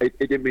 it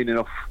didn't mean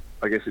enough.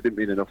 I guess it didn't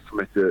mean enough for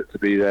me to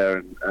be there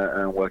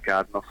and work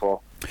hard enough for.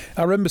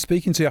 I remember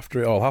speaking to you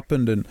after it all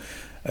happened,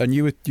 and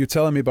you were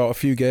telling me about a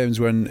few games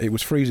when it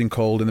was freezing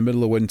cold in the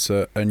middle of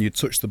winter and you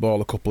touched the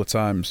ball a couple of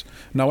times.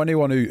 Now,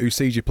 anyone who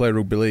sees you play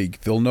rugby league,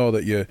 they'll know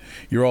that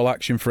you're all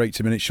action for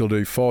 80 minutes. You'll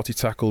do 40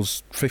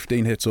 tackles,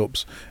 15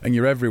 hit-ups, and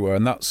you're everywhere.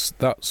 And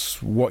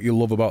that's what you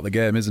love about the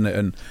game, isn't it?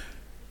 And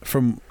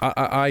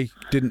I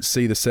didn't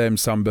see the same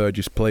Sam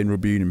Burgess playing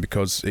rugby union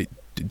because it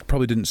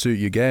probably didn't suit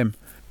your game.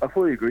 I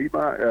fully agree,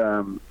 Mark.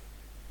 I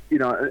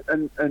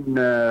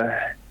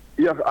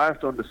have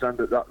to understand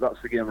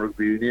that's the game of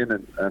rugby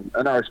union,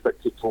 and I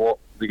respect it for what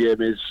the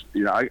game is.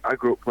 I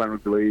grew up playing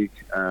rugby league.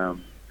 So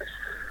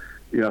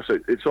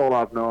it's all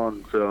I've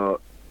known. So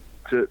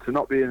to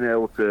not being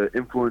able to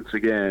influence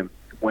a game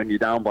when you're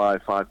down by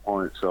 5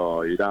 points,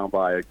 or you're down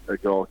by a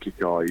goal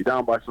kick, or you're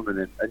down by something,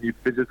 and you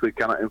physically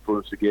cannot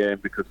influence the game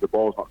because the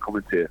ball's not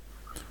coming to you.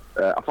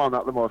 I found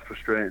that the most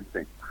frustrating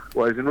thing.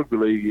 Whereas in rugby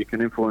league, you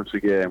can influence the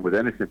game with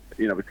anything,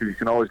 because you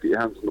can always get your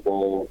hands on the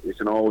ball, you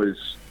can always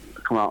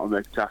come out and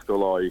make a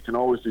tackle, or you can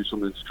always do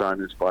something to try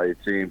and inspire your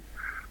team.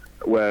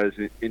 Whereas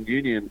in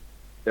union,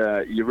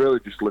 you're really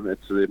just limited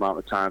to the amount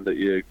of time that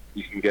you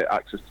can get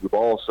access to the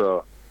ball.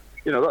 So,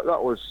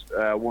 that was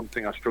one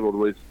thing I struggled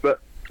with. But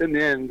in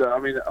the end, I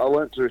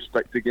learned to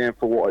respect the game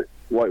for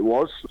what it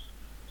was,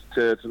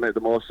 to make the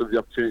most of the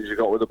opportunities you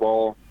got with the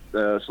ball.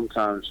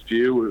 Sometimes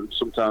few,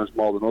 sometimes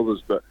more than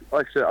others. But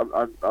like I said,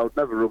 I would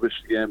never rubbish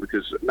the game,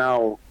 because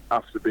now,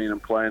 after being and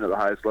playing at the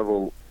highest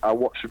level, I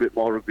watch a bit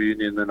more rugby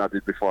union than I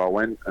did before I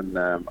went, and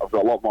I've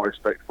got a lot more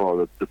respect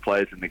for the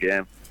players in the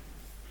game.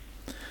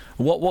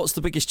 What's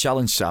the biggest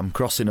challenge, Sam,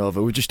 crossing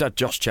over? We just had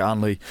Josh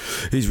Charnley.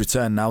 He's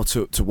returned now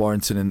to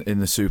Warrington in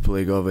the Super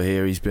League over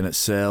here. He's been at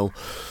Sale.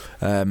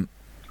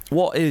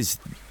 What is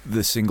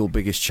the single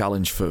biggest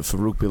challenge for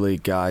rugby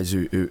league guys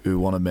who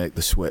want to make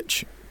the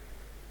switch?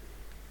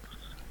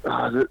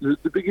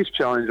 The biggest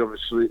challenge,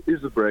 obviously,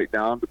 is the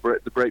breakdown.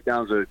 The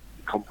breakdowns are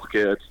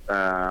complicated,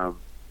 but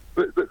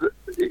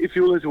if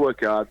you willing to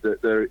work hard,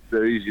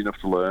 they're easy enough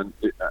to learn.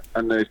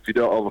 And if you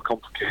don't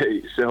overcomplicate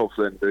it yourself,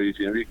 then they're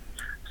easy. You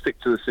stick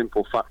to the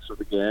simple facts of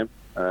the game,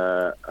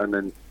 and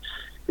then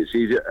it's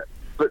easier.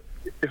 But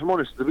if I'm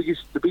honest, the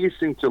biggest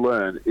thing to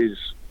learn is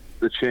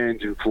the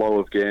change in flow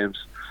of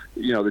games.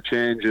 The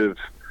change of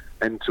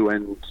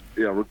end-to-end,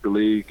 rugby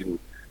league, and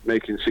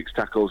making 6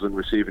 tackles and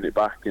receiving it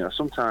back.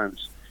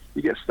 Sometimes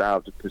you get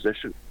starved of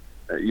possession.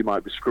 You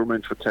might be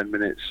scrumming for 10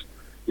 minutes,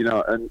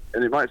 and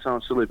it might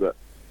sound silly, but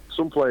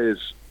some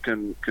players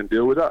can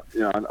deal with that.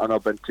 I know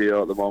Ben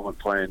Teo at the moment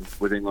playing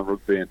with England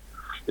Rugby,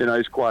 and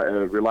he's quite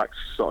a relaxed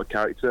sort of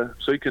character,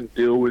 so he can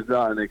deal with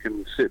that, and he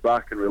can sit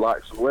back and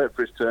relax and wait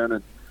for his turn,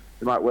 and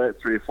he might wait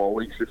 3 or 4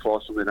 weeks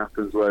before something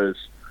happens. Whereas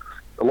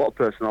a lot of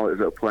personalities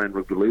that are playing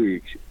rugby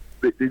league,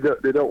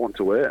 they don't want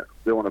to wait.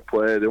 They want to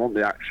play. They want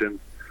the action.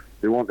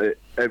 They want it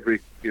every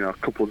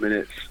couple of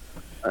minutes.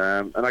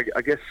 And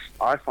I guess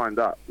I find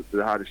that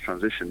the hardest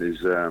transition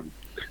is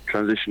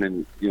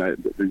transitioning,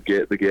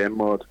 the game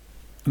mode.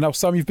 Now,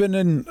 Sam, you've been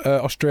in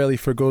Australia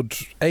for a good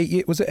 8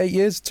 years. Was it 8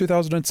 years?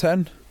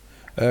 2010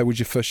 was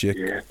your first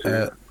year.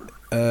 Yeah.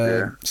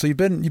 So you've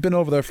been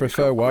over there for a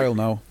fair while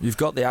now. You've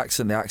got the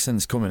accent. The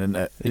accent's coming, isn't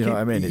it? You know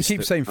what I mean? You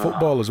keep saying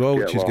football as well,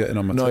 which is getting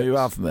on my No, tits. you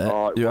have,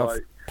 mate. You have.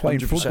 Playing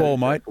 100%. football,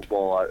 mate.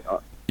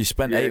 You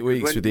spent 8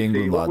 weeks with the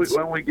England lads.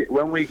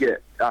 When we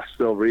get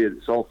asked over here,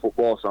 it's all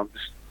football, so I'm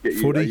just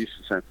getting used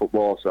to saying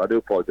football, so I do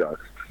apologise.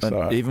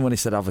 And even when he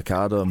said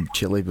avocado and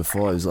chili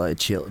before, it was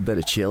like a bit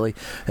of chili.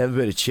 Have a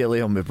bit of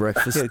chili on my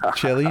breakfast.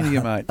 Chili in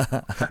you, mate.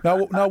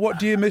 Now, what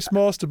do you miss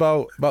most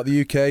about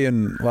the UK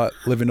and like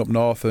living up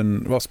north?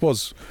 And well, I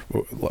suppose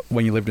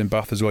when you lived in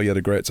Bath as well, you had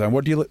a great time.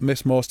 What do you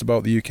miss most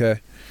about the UK?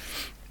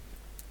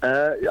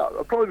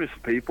 I probably miss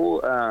the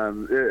people.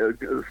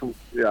 Some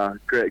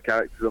great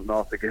characters up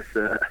north. I guess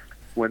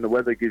when the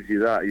weather gives you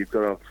that, you've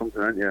got to have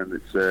something, haven't you? And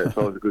it's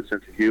always a good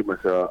sense of humour.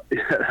 So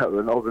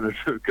the Northerners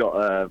have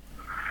got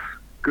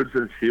good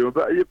sense of humour,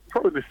 but you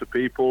probably miss the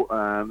people.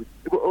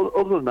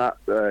 Other than that,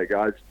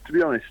 guys, to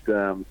be honest,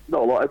 not a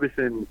lot.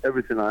 Everything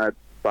I had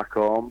back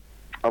home,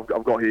 I've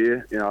got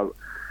here.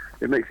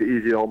 It makes it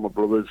easier. All my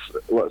brothers,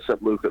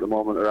 except Luke at the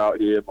moment, are out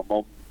here. My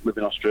mum lives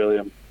in Australia.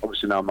 I'm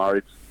obviously now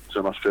married to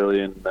an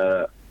Australian.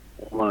 I've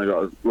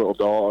got a little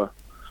daughter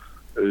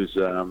who's,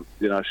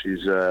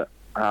 she's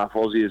half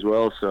Aussie as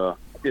well. So,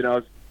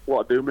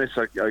 what I do miss,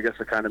 I guess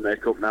I kind of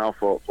make up now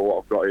for what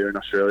I've got here in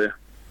Australia.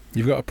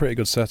 You've got a pretty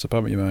good setup,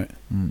 haven't you, mate?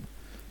 You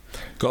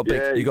got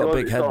a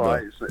big head,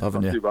 right. though,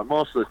 haven't you? Too bad.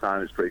 Most of the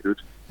time, it's pretty good.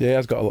 Yeah,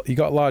 you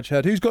got a large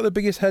head. Who's got the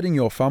biggest head in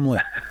your family?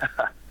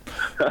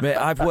 Mate,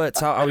 I've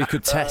worked out how you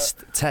could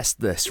test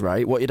this,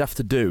 right? What you'd have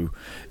to do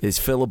is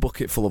fill a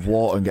bucket full of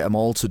water and get them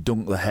all to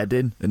dunk the head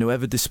in, and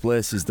whoever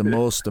displaces the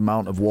most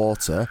amount of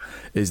water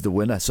is the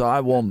winner. So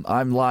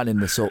I'm lining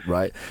this up,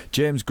 right?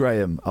 James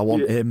Graham, I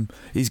want him.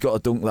 He's got to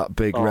dunk that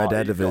big red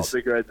head of his. He's got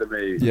a bigger head than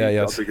me.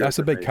 Yeah, that's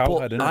a big cow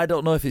head, isn't it? I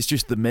don't know if it's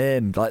just the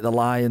mane, like the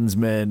lion's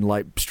mane,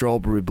 like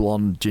strawberry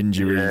blonde,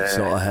 gingery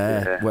sort of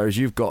hair. Yeah. Whereas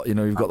you've got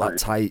that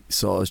tight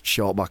sort of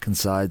short back and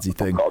sidesy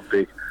thing.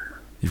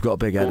 You've got a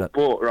big head.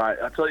 But right,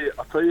 I'll tell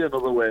you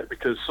another way,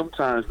 because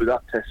sometimes with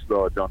that test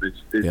though, John,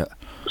 is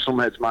some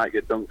heads might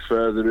get dunked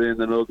further in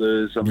than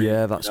others. I mean,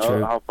 that's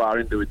true. How far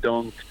in do we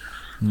dunk?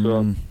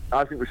 So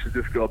I think we should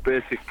just go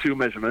basic 2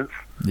 measurements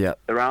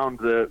around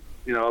the,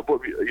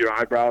 above your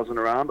eyebrows and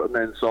around, and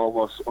then it's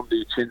almost under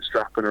your chin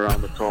strap and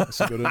around the top.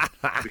 That's a good one.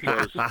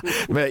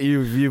 Because, mate,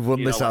 you've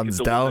won this hands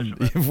down.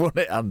 You've won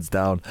it hands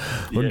down,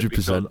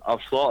 100%. I've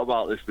thought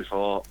about this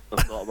before.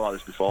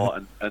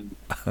 And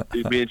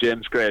me and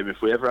James Graham,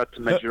 if we ever had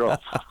to measure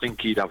off, I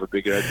think he'd have a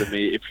bigger head than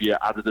me if you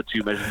added the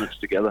 2 measurements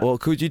together. Well,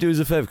 could you do us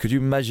a favour? Could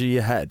you measure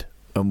your head?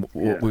 And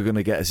what we're going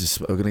to get is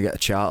a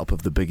chart up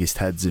of the biggest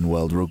heads in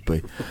world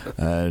rugby,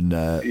 and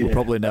we're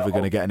probably never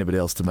going to get anybody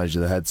else to measure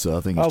the head. So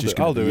I think it's just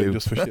going to be you. I'll do it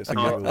just for shits and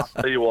giggles.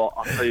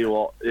 I'll tell you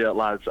what,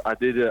 lads. I had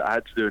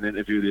to do an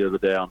interview the other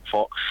day on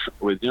Fox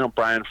with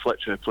Brian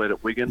Fletcher, who played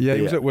at Wigan. Yeah,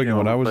 he was at Wigan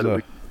when I was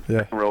there.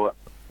 Yeah,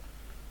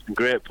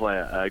 great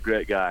player,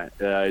 great guy.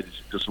 He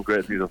does some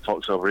great things on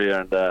Fox over here,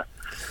 and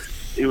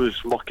he was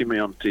mocking me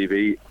on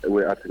TV.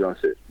 We had to go and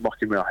sit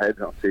mocking me on head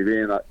on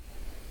TV, and I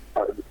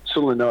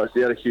suddenly noticed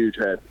he had a huge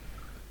head,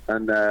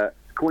 and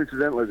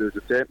coincidentally there was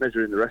a tape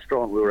measure in the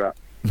restaurant we were at.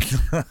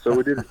 So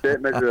we did a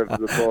tape measure of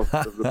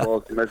the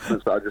both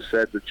measurements that I just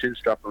said, the chin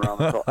strap around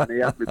the top, and he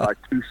had me by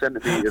 2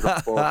 centimetres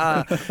off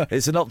both.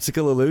 It's an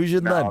optical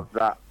illusion then.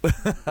 That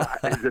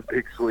is a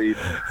big Swede.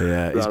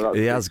 Yeah,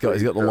 he's got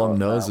the long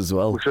nose as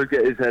well. We should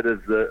get his head as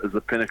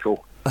the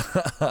pinnacle.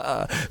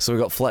 So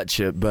we've got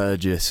Fletcher,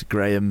 Burgess,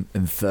 Graham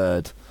in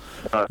third.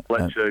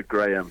 Fletcher,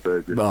 Graham,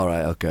 Burgess. All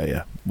right, okay,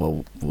 yeah.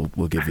 Well,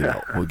 we'll give you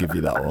that. We'll give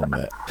you that one,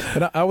 mate.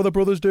 And how are the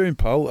brothers doing,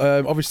 Paul?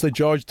 Obviously,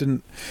 George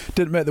didn't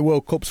make the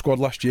World Cup squad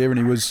last year, and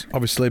he was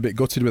obviously a bit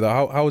gutted with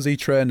that. How has he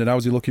trained, and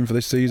how's he looking for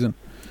this season?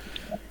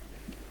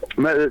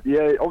 Mate,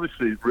 yeah,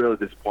 obviously really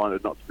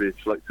disappointed not to be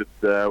selected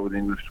with the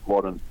English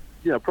squad, and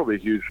probably a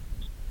huge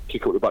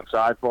kick up the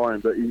backside for him.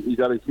 But he's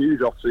had a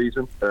huge off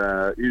season,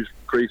 huge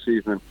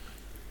pre-season.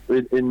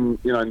 In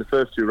the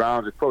first 2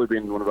 rounds, he's probably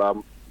been one of our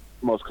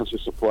most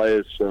consistent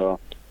players. So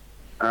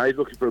he's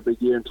looking for a big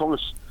year. And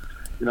Thomas,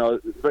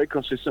 very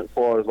consistent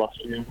for us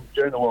last year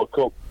during the World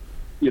Cup.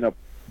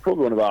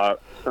 Probably one of our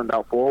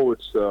standout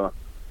forwards. So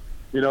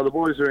the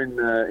boys are in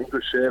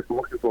good shape. I'm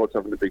looking forward to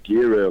having a big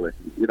year, really.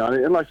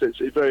 And like I said,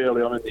 it's very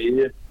early on in the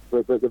year,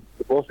 but they've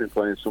both been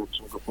playing some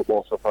good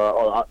football so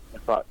far. In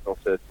fact, I'll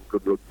say some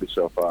good rugby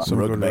so far. Some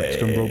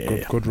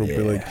good rugby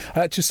league. I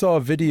actually saw a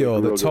video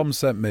that Tom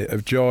sent me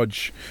of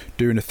George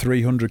doing a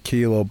 300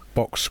 kilo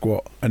box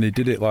squat, and he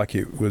did it like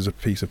it was a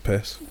piece of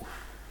piss.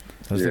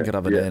 I think I'd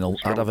have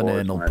an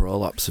anal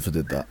prolapse if I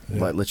did that. Yeah.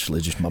 Like literally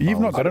just my.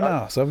 You've not got an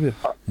ass, have you?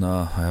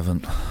 No, I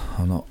haven't.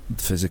 I'm not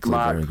physically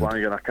Mark very good.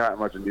 Flanagan, I can't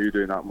imagine you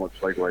doing that much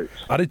leg weights.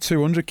 I did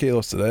 200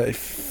 kilos today.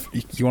 If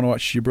you want to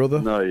watch your brother?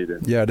 No, you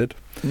didn't. Yeah, I did.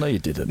 No, you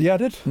didn't. Yeah, I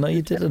did. No,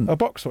 you didn't. A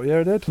box squat? Yeah,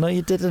 I did. No,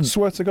 you didn't.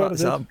 Swear to God, I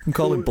did. I'm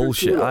calling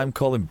bullshit. I'm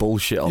calling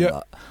bullshit on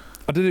that.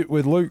 I did it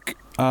with Luke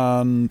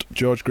and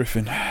George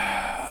Griffin.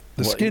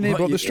 The skinny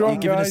but the strong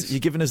guys. You're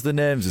giving us the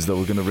names as though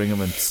we're going to ring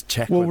them and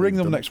check. We'll ring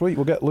them next week.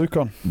 We'll get Luke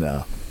on.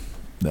 No,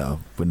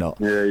 we're not.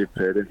 Yeah, you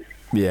paid him.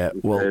 Yeah,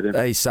 well,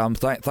 hey Sam,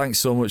 thanks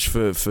so much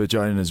for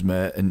joining us,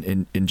 mate,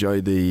 and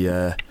enjoy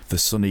the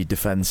sunny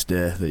defence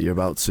day that you're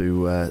about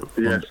to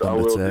yes, I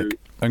will do.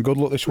 And good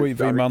luck this week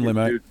v Manly,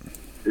 mate.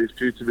 It's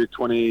due to be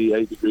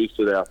 28 degrees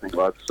today, I think,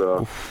 lads,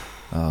 so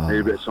need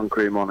a bit of sun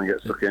cream on and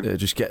get stuck in. Yeah,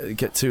 just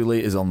get 2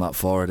 litres on that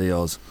forehead of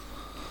yours.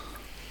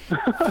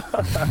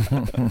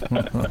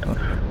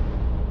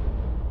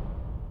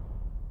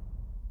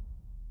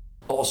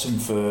 Awesome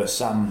for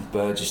Sam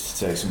Burgess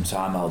to take some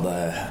time out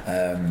there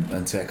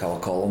and take our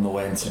call on the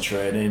way into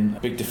training.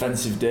 Big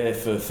defensive day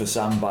for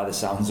Sam by the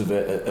sounds of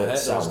it at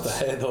South.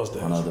 Those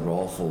days. I know they're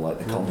awful, like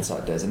the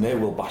contact days, and they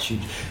will bash you.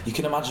 You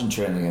can imagine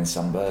training against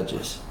Sam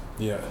Burgess.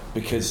 Yeah.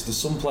 Because there's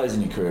some players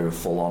in your career who are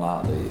full on,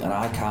 aren't they? And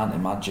I can't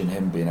imagine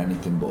him being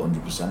anything but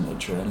 100% at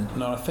training.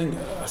 No, I think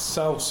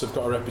Souths have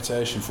got a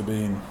reputation for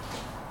being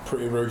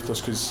pretty ruthless,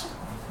 because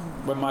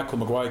when Michael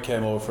Maguire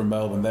came over from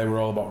Melbourne, they were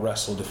all about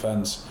wrestle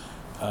defence.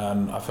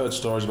 And I've heard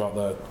stories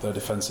about their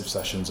defensive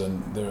sessions,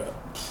 and they're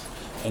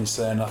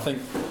insane. I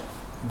think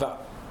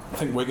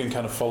Wigan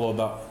kind of followed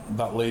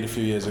that lead a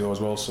few years ago as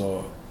well.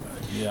 So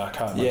yeah, I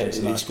can't. Yeah,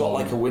 it's got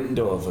like a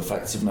window of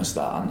effectiveness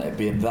that, and it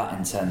being that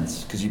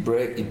intense, because you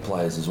break your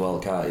players as well,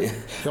 can't you?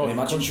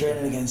 Imagine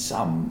training against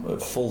Sam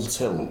at full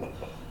tilt.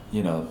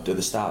 You know, at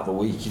the start of a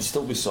week, you'd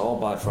still be sore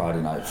by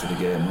Friday night for the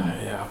game,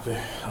 wouldn't you? Yeah,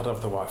 I'd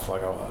have the white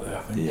flag out that day,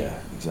 I think. Yeah,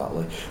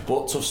 exactly.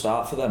 But tough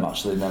start for them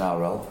actually in the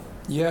NRL.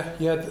 Yeah,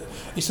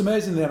 it's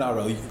amazing the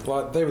NRL.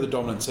 Like, they were the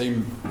dominant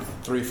team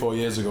 3-4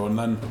 years ago, and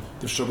then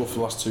they've struggled for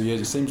the last 2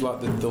 years. It seems like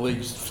the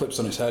league flips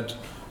on its head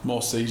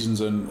more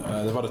seasons, and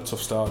they've had a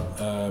tough start,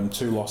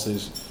 2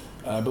 losses.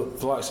 But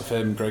the likes of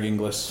him, Greg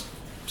Inglis,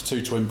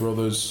 2 twin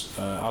brothers,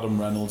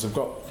 Adam Reynolds, have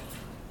got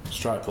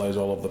strike players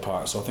all over the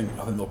park. So I think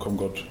they'll come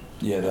good.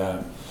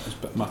 Yeah, it's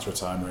a matter of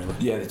time, really.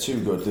 Yeah, they're too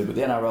good. But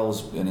the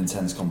NRL's an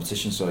intense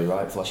competition, so you're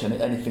right, Flash.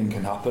 Anything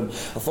can happen.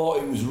 I thought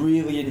it was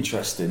really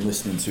interesting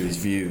listening to his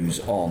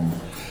views on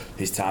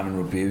his time in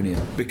rugby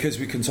union, because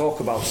we can talk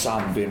about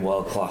Sam being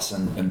world class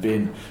and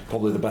being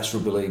probably the best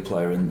rugby league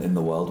player in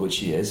the world, which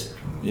he is.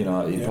 You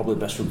know, he's probably the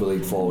best rugby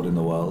league forward in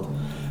the world.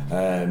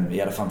 He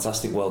had a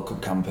fantastic World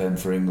Cup campaign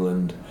for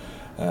England.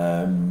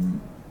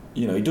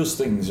 You know, he does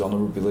things on the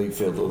rugby league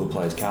field that other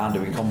players can't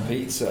do. He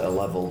competes at a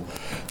level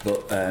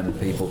that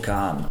people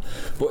can't.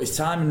 But his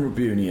time in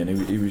rugby union,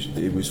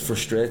 he was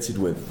frustrated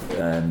with,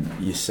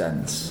 your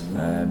sense,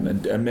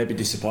 and maybe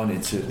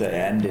disappointed that it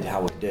ended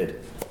how it did.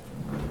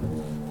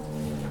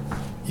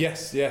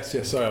 Yes.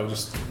 Sorry,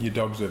 your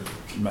dogs are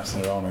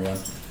messing around again.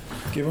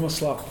 Give him a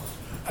slap.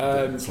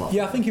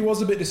 Yeah, I think he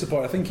was a bit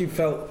disappointed. I think he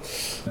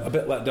felt a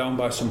bit let down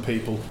by some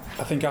people.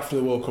 I think after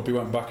the World Cup he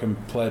went back and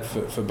played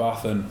for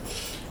Bath, and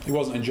he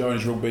wasn't enjoying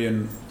his rugby,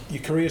 and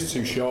your career's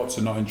too short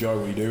to not enjoy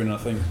what you're doing. And I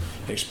think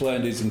he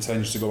explained his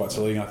intentions to go back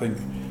to league. I think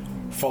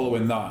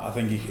following that, I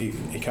think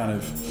he kind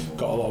of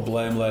got a lot of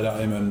blame laid at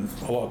him, and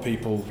a lot of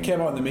people came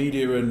out in the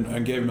media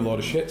and gave him a lot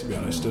of shit, to be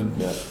honest. And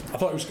I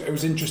thought it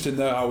was interesting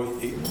there how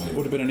it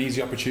would have been an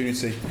easy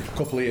opportunity a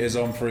couple of years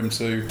on for him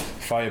to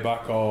fire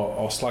back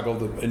or slag all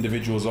the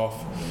individuals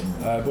off,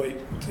 but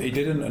he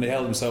didn't, and he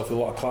held himself with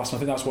a lot of class. And I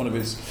think that's one of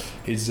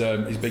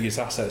his biggest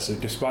assets. So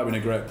despite being a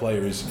great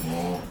player,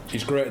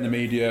 he's great in the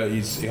media.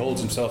 He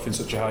holds himself in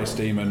such a high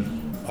esteem,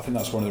 and I think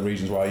that's one of the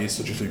reasons why he's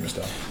such a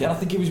superstar. Yeah, I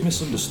think he was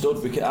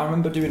misunderstood, because I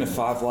remember doing a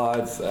 5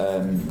 Live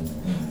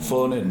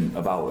phone-in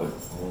about it,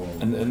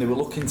 and they were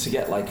looking to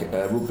get like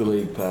a rugby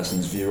league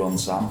person's view on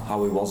Sam,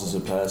 how he was as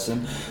a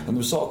person, and there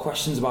were sort of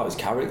questions about his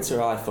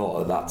character, I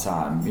thought, at that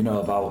time, you know,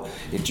 about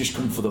he'd just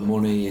come for the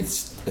money,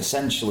 it's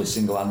essentially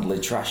single-handedly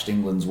trashed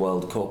England's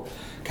World Cup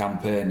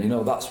campaign, you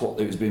know, that's what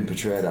it was being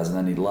portrayed as, and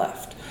then he'd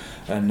left.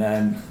 And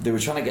they were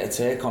trying to get a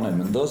take on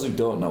him, and those who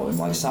don't know him,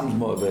 like, Sam's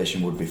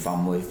motivation would be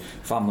family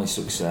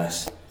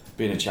success,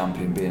 being a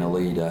champion, being a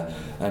leader.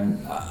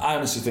 And I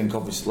honestly think,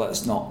 obviously,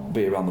 let's not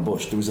beat around the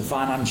bush, there was a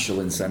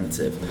financial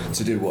incentive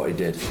to do what he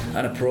did,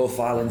 and a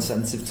profile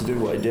incentive to do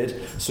what he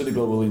did. Sonny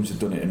Bill Williams had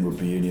done it in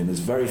rugby union. There's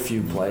very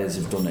few players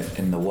who've done it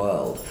in the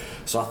world.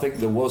 So I think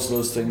there was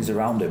those things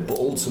around it, but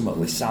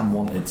ultimately Sam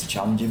wanted to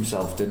challenge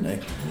himself, didn't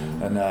he?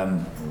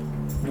 And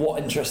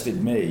what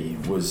interested me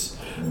was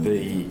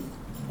the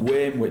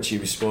way in which he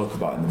was spoke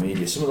about in the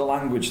media. Some of the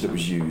language that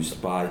was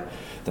used by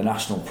the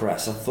national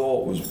press, I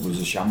thought was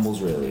a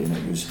shambles, really, and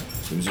it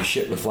was a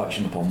shit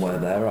reflection upon where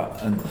they're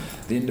at. And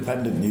the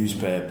Independent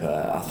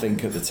newspaper, I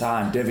think at the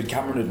time, David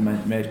Cameron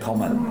had made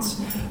comments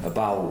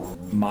about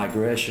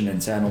migration,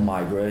 internal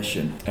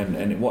migration,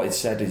 and what he'd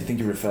said, I think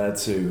he referred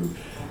to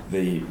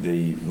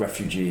the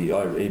refugee,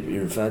 or he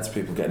referred to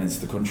people getting into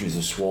the country as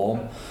a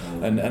swarm,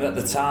 and at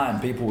the time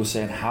people were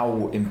saying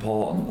how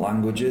important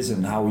language is,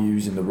 and how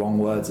using the wrong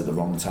words at the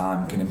wrong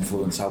time can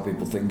influence how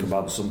people think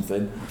about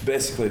something.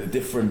 Basically the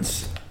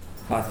difference,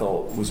 I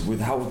thought, was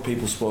with how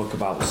people spoke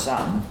about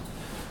Sam,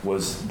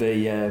 was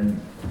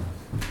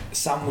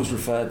Sam was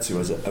referred to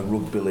as a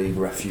rugby league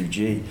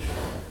refugee.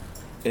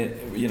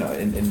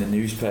 in the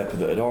newspaper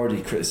that had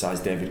already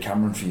criticised David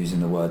Cameron for using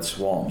the word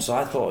swarm. So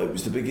I thought it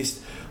was the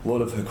biggest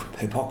load of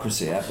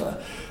hypocrisy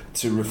ever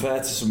to refer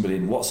to somebody,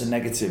 what's the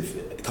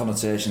negative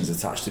connotations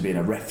attached to being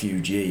a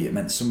refugee? It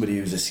meant somebody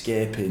who's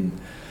escaping,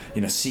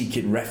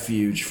 seeking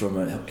refuge from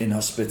an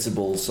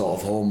inhospitable sort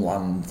of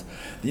homeland.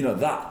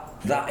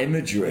 That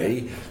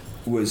imagery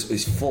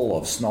is full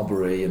of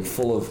snobbery and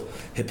full of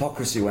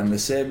hypocrisy, when the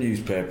same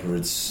newspaper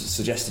had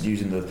suggested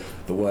using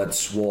the word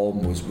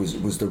swarm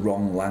was the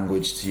wrong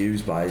language to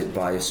use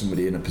by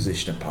somebody in a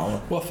position of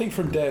power. Well, I think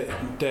from day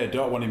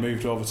dot, when he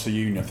moved over to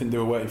uni, I think they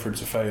were waiting for him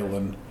to fail,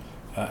 and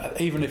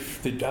even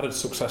if they had a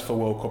successful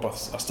World Cup,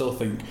 I still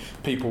think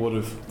people would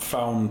have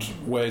found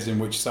ways in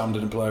which Sam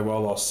didn't play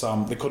well, or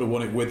Sam, they could have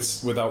won it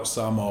without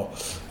Sam, or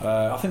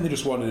I think they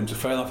just wanted him to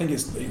fail. I think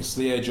it's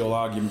the age-old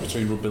argument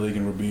between rugby league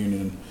and rugby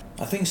union.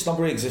 I think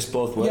snobbery exists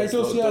both ways. Yeah,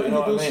 it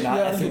does.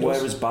 I think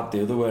we're as bad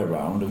the other way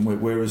around, and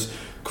we're as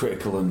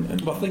critical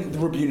and. But I think the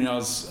rugby union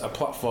has a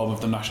platform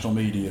of the national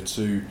media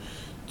to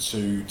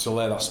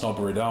lay that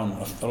snobbery down.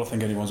 I don't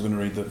think anyone's going to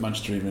read the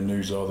Manchester Evening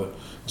News or the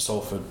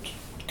Salford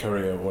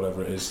Courier or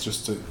whatever it is,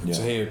 just to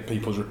hear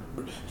people's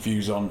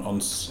views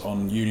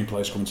on union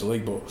players coming to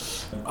league.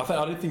 But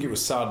I did think it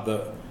was sad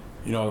that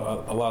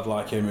a lad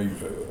like him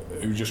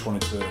who just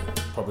wanted to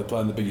probably play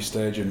on the biggest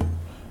stage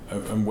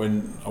and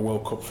win a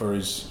World Cup for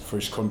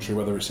his country,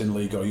 whether it's in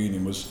league or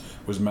union,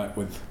 was met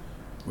with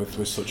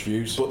such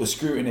views. But the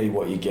scrutiny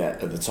what you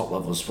get at the top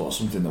level of sport,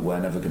 something that we're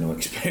never going to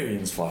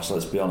experience, Flash,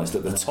 let's be honest,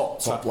 at the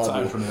top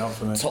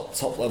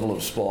level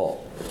of sport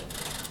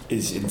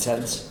is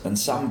intense, and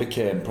Sam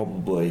became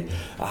probably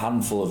a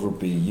handful of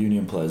rugby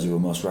union players who were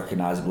most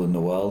recognisable in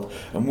the world,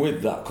 and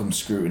with that comes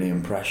scrutiny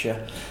and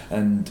pressure.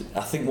 And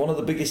I think one of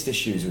the biggest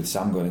issues with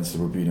Sam going into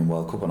the Rugby Union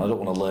World Cup, and I don't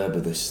want to labour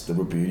the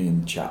Rugby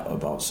Union chat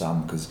about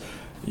Sam, because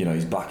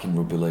he's back in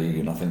rugby league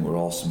and I think we're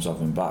awesome to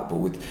have him back, but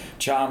with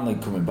Charnley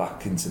coming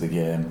back into the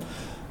game,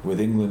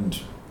 with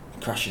England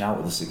crashing out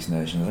of the Six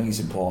Nations, I think it's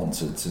important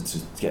to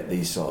get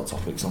these sort of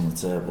topics on the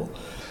table.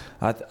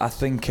 I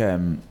think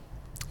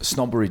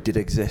snobbery did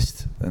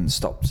exist and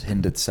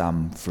hindered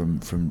Sam from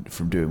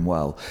doing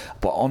well,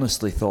 but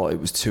honestly thought it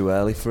was too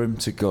early for him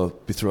to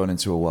be thrown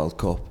into a World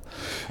Cup.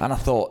 And I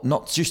thought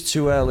not just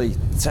too early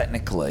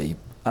technically,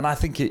 and I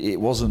think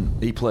it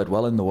wasn't. He played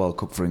well in the World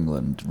Cup for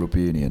England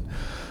rugby union,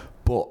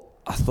 but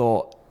I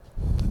thought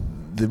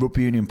the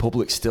rugby union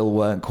public still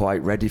weren't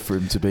quite ready for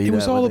him to be there. It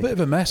was all a bit of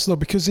a mess though,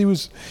 because he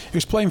was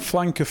playing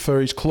flanker for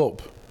his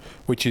club,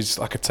 which is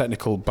like a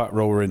technical back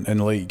rower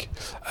in league,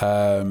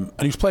 and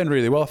he was playing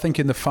really well. I think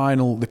in the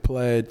final they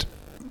played,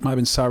 might have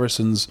been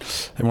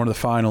Saracens in one of the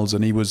finals,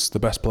 and he was the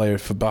best player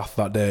for Bath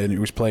that day, and he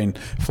was playing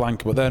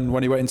flanker. But then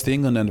when he went into the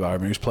England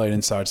environment, he was playing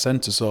inside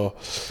centre. So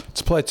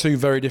to play two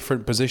very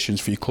different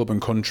positions for your club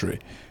and country,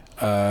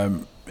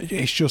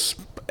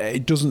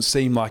 it doesn't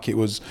seem like it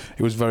was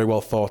very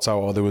well thought out,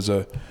 or there was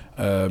a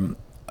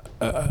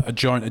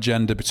joint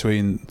agenda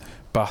between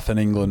Bath and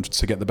England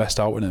to get the best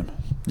out in him.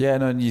 Yeah,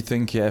 no, and you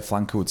think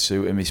flanker would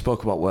suit him. He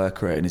spoke about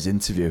work rate in his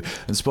interview,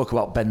 and spoke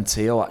about Ben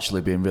Teo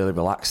actually being really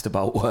relaxed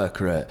about work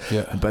rate.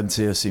 Yeah. And Ben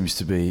Teo seems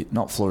to be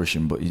not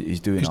flourishing, but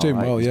he's doing all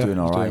right. He's doing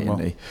all right, isn't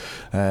he?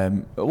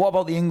 What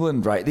about the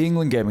England? Right, the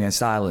England game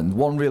against Ireland.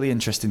 One really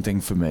interesting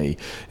thing for me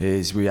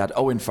is we had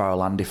Owen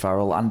Farrell, Andy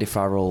Farrell,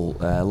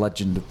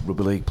 legend of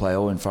rugby league player.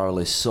 Owen Farrell,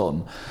 his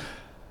son.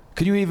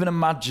 Can you even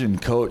imagine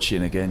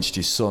coaching against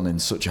your son in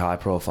such a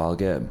high-profile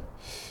game?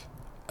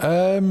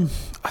 I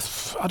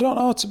don't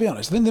know, to be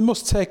honest. I think they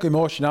must take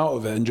emotion out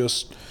of it and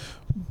just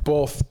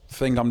both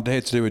think I'm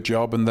here to do a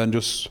job, and then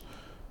just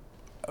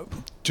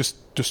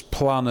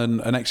plan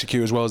and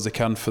execute as well as they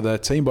can for their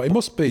team. But it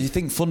must be. Do you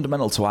think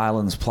fundamental to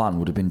Ireland's plan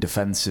would have been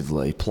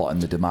defensively plotting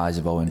the demise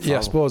of Owen Farrell? Yeah,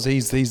 I suppose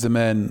he's the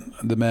main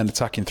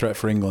attacking threat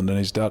for England, and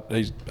his dad,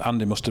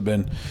 Andy, must have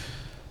been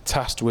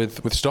tasked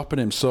with stopping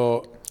him.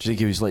 So do you think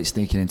he was like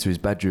sneaking into his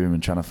bedroom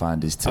and trying to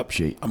find his tip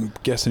sheet? I'm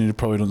guessing he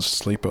probably doesn't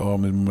sleep at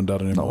home with mum and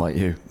dad anymore. Not like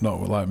you.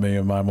 Not like me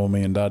and my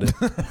mummy and daddy.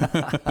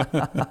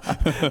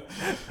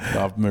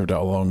 I've moved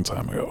out a long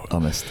time ago.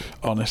 Honest.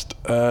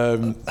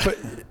 But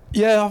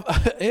yeah,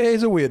 it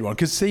is a weird one,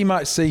 because he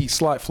might see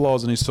slight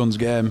flaws in his son's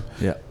game.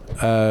 Yeah.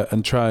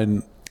 And try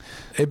and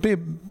it'd be a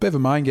bit of a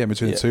mind game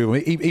between the two.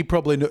 He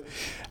probably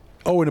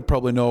Owen would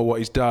probably know what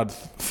his dad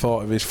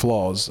thought of his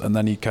flaws, and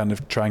then he'd kind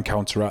of try and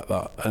counteract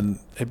that, and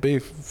it'd be a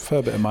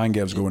fair bit of mind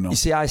games going on. You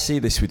see, I see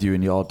this with you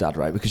and your dad,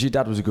 right? Because your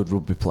dad was a good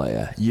rugby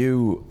player.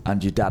 You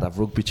and your dad have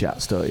rugby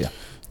chats, don't you?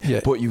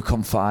 Yeah. But you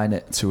confine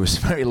it to a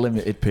very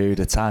limited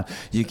period of time.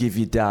 You give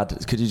your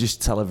dad. Could you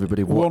just tell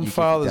everybody what? One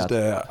Father's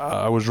Day,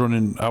 I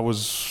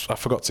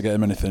forgot to get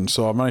him anything,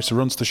 so I managed to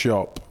run to the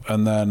shop,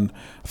 and then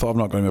I thought, I'm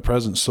not going to give him a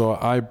present, so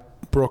I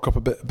broke up a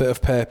bit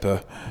of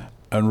paper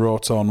and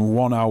wrote on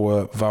 1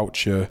 hour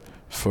voucher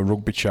for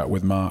Rugby Chat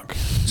with Mark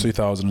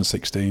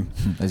 2016.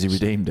 Has he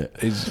redeemed it?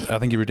 I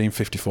think he redeemed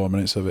 54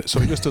 minutes of it. So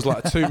he just does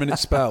like a 2-minute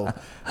spell,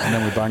 and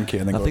then we bank it.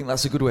 And then I think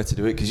that's a good way to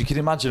do it, because you can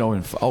imagine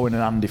Owen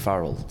and Andy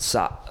Farrell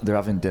they're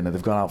having dinner,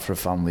 they've gone out for a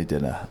family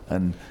dinner,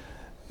 and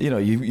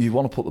you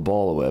want to put the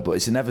ball away, but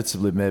it's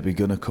inevitably maybe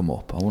going to come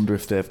up. I wonder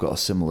if they've got a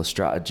similar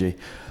strategy.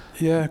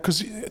 Yeah,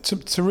 because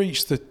to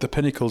reach the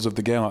pinnacles of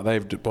the game like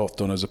they've both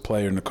done as a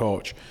player and a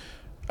coach,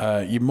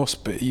 you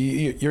must be.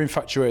 You're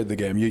infatuated with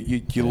the game.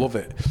 You love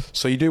it.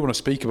 So you do want to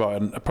speak about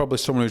it, and probably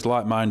someone who's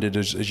like-minded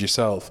as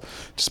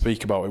yourself to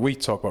speak about it. We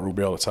talk about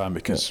rugby all the time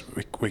because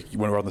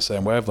we're on the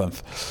same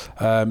wavelength.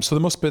 So there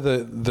must be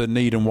the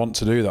need and want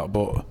to do that,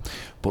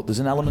 but there's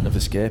an element of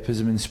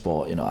escapism in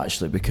sport,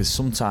 actually, because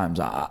sometimes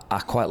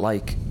I quite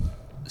like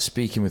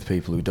speaking with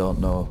people who don't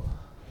know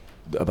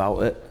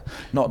about it.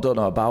 Not don't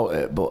know about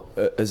it, but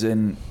as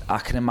in I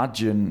can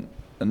imagine.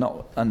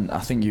 And I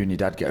think you and your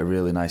dad get a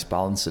really nice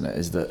balance in it,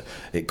 is that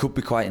it could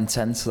be quite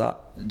intense, that.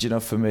 Do you know,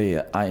 for me,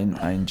 I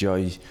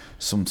enjoy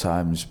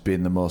sometimes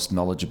being the most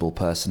knowledgeable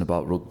person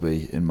about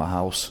rugby in my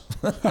house.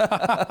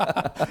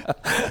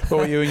 What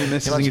were you and your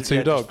missus and your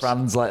two dogs?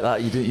 Brands like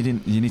that,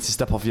 you need to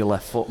step off your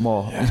left foot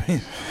more. Yeah.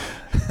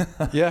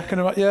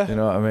 Yeah, yeah. You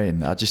know what I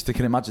mean? I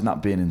can imagine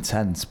that being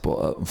intense,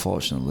 but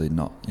unfortunately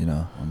not,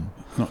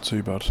 Not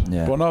too bad.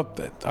 Yeah. But no,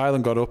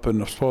 Ireland got up,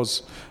 and I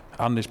suppose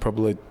Andy's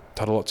probably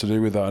had a lot to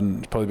do with that, and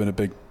it's probably been a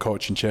big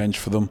coaching change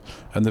for them,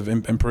 and they've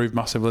improved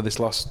massively this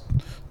last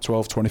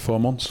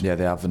 12-24 months. Yeah,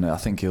 they have, and I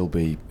think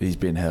he's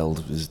been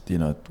hailed as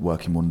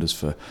working wonders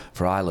for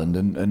Ireland,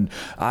 and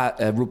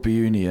rugby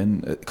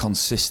union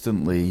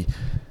consistently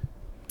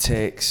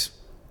takes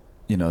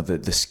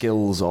the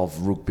skills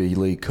of rugby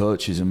league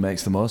coaches and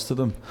makes the most of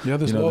them. Yeah,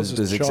 there's loads.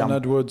 There's Sean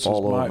Edwards,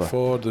 there's Mike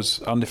Ford,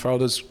 there's Andy Farrell,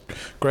 there's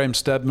Graham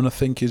Steadman, I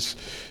think he's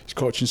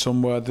coaching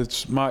somewhere.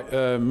 There's Mike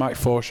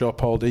Forshaw,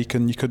 Paul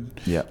Deacon. You could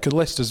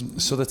list as.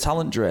 So the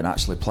talent drain,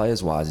 actually,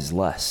 players-wise, is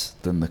less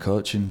than the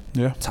coaching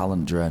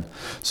talent drain.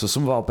 So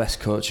some of our best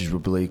coaches,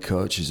 rugby league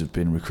coaches, have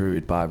been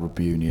recruited by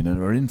rugby union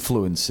and are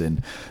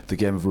influencing the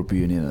game of rugby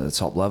union at the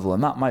top level,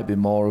 and that might be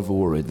more of a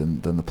worry than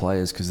the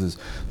players, because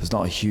there's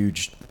not a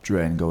huge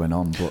drain going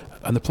on.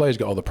 And the players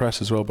get all the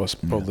press as well, but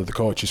probably the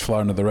coaches fly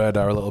under the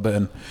radar a little bit,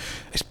 and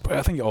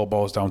I think it all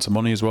boils down to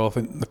money as well. I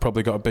think they've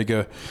probably got a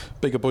bigger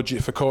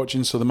budget for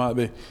coaching, so there might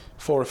be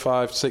 4 or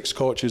 5, 6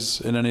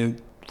 coaches in any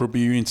rugby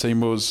union team,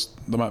 whereas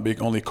there might be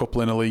only a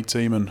couple in a league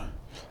team, and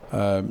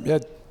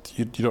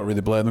you don't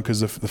really blame them because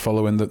they're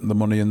following the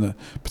money and the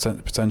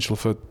potential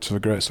for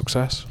great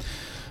success.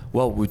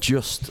 Well, we're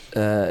just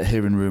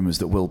hearing rumours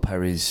that Will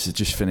Perry's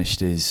just finished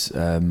his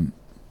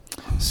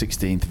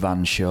 16th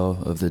van show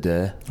of the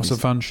day. What's a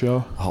van show?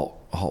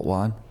 Hot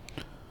wine.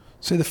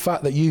 See, the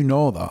fact that you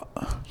know that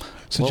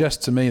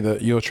suggests to me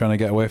that you're trying to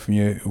get away from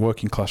your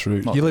working class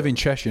route. You live in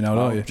Cheshire now,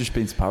 don't you? I've just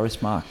been to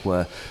Paris, Mark,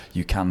 where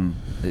it's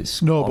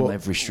on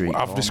every street.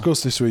 I've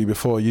discussed this with you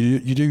before.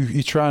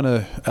 You're trying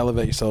to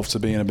elevate yourself to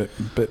being a bit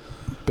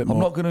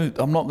more.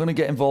 I'm not gonna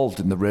get involved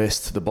in the race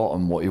to the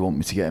bottom. What you want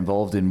me to get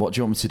involved in? What do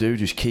you want me to do?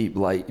 Just keep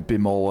be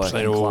more working class. Do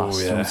you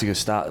want me to go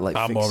start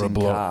fixing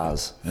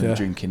cars and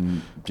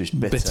drinking just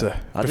bitter?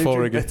 I do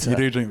drink bitter. You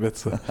do drink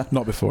bitter.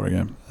 Not before a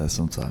game.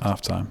 Sometimes.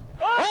 Half time.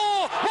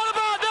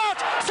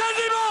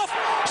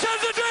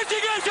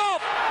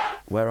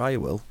 Where are you,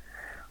 Will?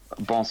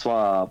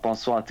 Bonsoir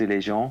à tous les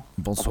gens.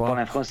 Bonsoir. On peut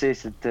parler en français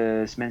cette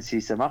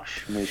semaine-ci, ça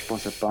marche, mais je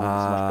pense que ça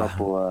marche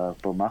pas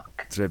pour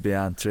Marc. Très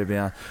bien.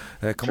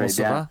 Comment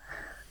ça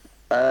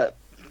va?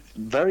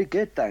 Very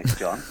good, thanks,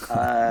 John.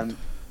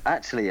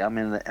 Actually, I'm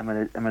in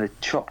a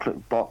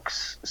chocolate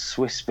box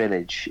Swiss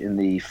village in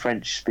the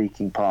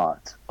French-speaking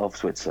part of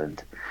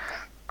Switzerland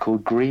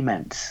called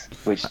Grimentz,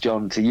 which,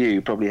 John, to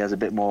you probably has a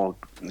bit more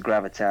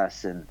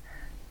gravitas, and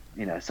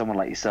someone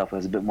like yourself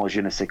has a bit more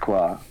je ne sais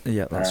quoi.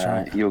 Yeah, that's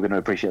right. You're going to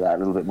appreciate that a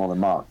little bit more than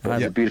Mark. But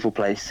it's a beautiful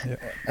place. Yeah.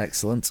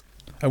 Excellent.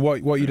 And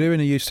what are you doing?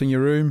 Are you just in your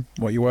room?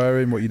 What are you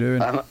wearing? What are you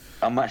doing?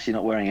 I'm actually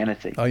not wearing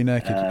anything. Are you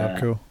naked?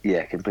 Cool.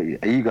 Yeah, completely.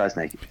 Are you guys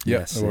naked?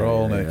 Yes, we're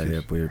all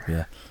naked.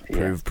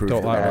 Prove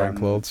don't like wearing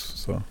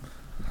clothes,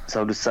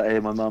 So I'm just sat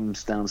here. My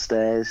mum's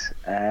downstairs.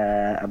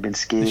 I've been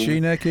skiing. Is she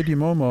naked, your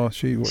mum, or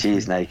she?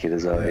 She's naked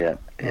as well. Yeah.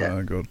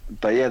 Oh, good.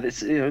 But yeah,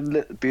 this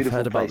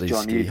beautiful place,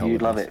 John.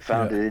 You'd love it.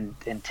 Founded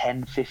in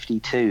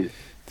 1052.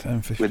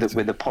 1052.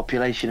 With a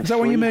population of 385. Is that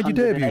when you made your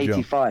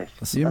debut, John?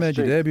 You made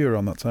your debut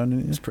around that time,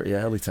 didn't you? It's pretty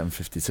early,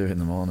 10:52 in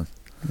the morning.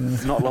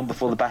 Yeah. Not long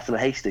before the Battle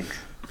of Hastings.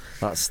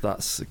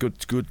 That's good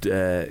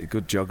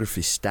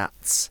geography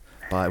stats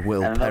by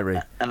Will Perry.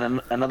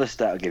 And another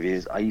stat I'll give you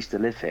is I used to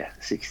live here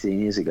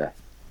 16 years ago.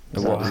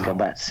 So I just come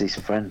back to see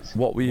some friends.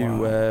 What were you?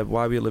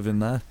 Why were you living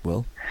there,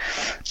 Will?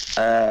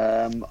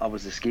 I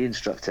was a ski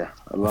instructor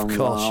a long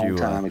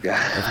time ago.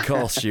 Of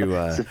course you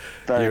were.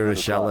 You're a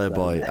chalet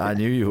boy. I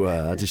knew you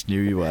were. I just knew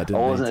you were. I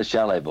wasn't a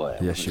chalet boy.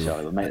 Yes, you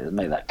were.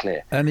 Make that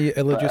clear. Any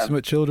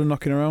illegitimate children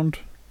knocking around?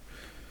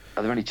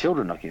 Are there any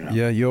children knocking around?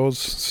 Yeah, yours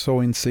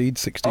sowing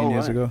seeds 16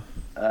 years ago.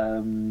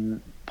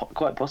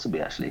 Quite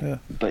possibly, actually. Yeah.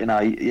 But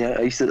I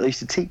used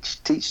to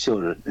teach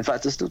children. In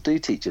fact, I still do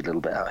teach a little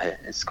bit out here.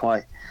 It's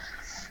quite,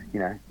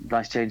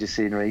 nice change of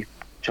scenery,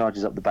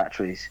 charges up the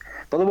batteries.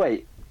 By the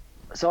way,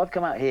 so I've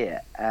come out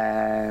here,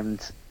 and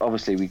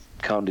obviously we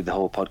can't do the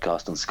whole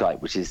podcast on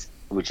Skype, which is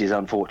which is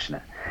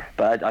unfortunate.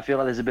 But I feel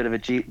like there's a bit of a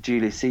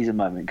Julius Caesar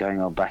moment going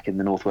on back in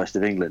the northwest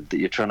of England, that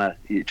you're trying to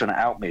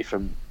out me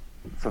from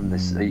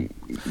this.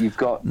 You've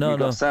got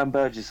Sam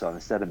Burgess on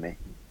instead of me.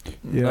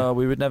 Yeah. No,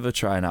 we would never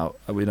try and out.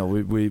 We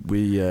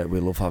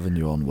love having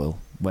you on, Will,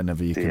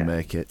 whenever you can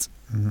make it.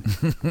 I'm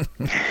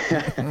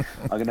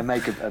going to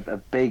make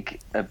a big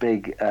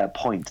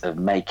point of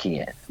making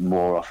it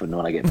more often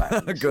when I get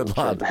back. Good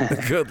lad.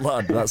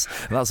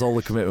 That's all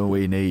the commitment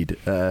we need.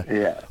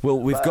 Yeah. Well,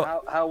 we've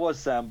got. How was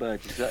Sam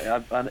Burgess?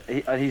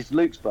 He's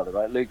Luke's brother,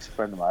 right? Luke's a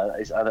friend of mine.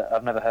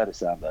 I've never heard of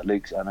Sam, but I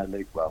know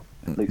Luke well.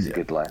 Luke's a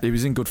good lad. He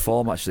was in good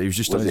form actually. He was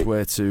just on his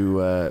way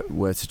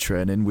to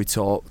training. We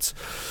talked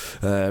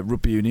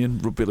rugby union,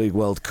 rugby league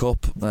World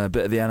Cup, a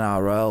bit of the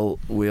NRL.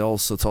 We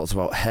also talked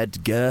about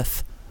head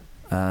girth.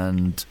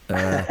 And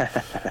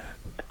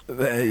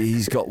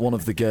he's got one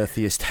of the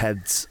girthiest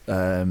heads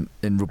in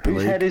rugby league.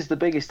 Whose head is the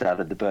biggest out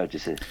of the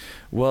Burgesses?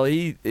 Well,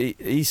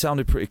 he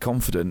sounded pretty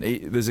confident.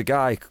 There's a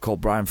guy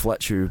called Brian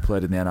Fletcher who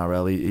played in the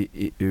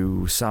NRL.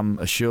 Who Sam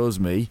assures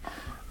me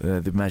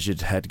they've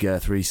measured head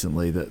girth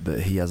recently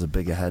that he has a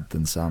bigger head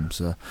than Sam.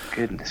 So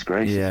goodness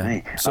gracious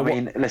me. So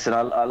listen,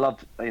 I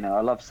love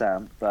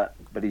Sam, but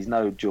he's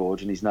no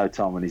George and he's no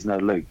Tom and he's no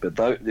Luke. But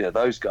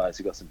those guys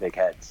have got some big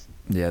heads.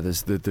 Yeah,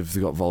 they've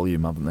got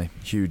volume, haven't they?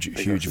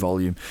 Huge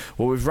volume.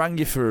 Well, we've rang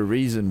you for a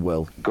reason,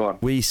 Will. Go on.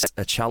 We set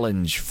a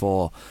challenge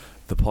for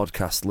the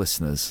podcast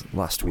listeners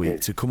last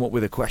week to come up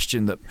with a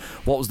question that.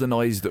 What was the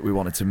noise that we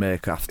wanted to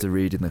make after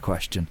reading the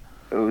question?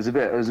 It was a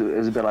bit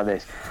like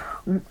this.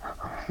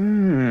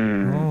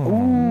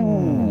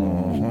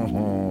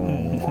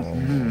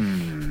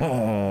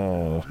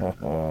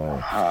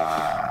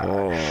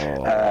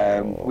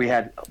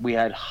 We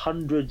had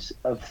hundreds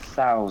of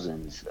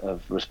thousands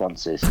of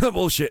responses.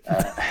 Bullshit.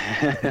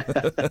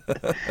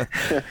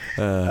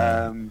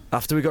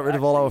 After we got rid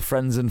of all our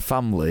friends and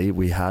family,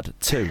 we had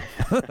 2.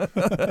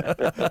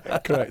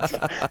 Correct.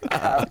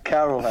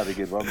 Carol had a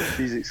good one, but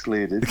she's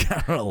excluded.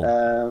 Carol.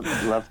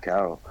 Love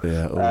Carol.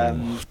 Yeah.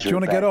 Do you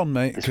want to get on,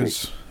 mate?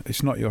 Because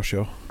it's not your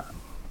show.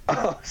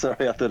 Oh,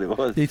 sorry, I thought it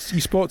was.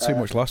 You spoke too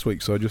much last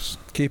week, so just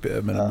keep it at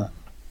a minimum.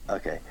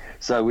 Okay.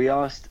 So we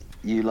asked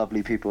you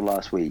lovely people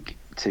last week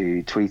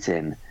to tweet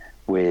in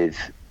with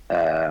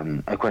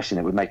a question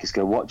that would make us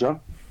go, what, John?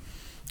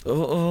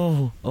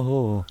 And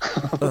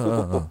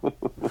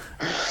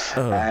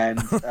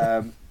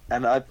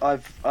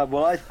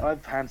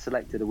I've hand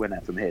selected a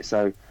winner from here.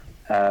 So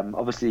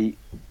obviously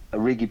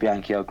Origi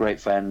Bianchi, our great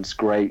friends,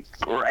 great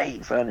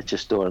furniture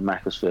store in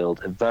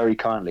Macclesfield, have very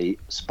kindly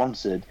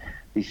sponsored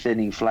the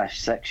Thinning Flash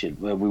section,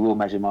 where we will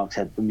measure Mark's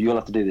head. You'll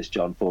have to do this,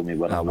 John, for me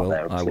when I'm not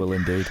there. I will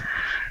indeed.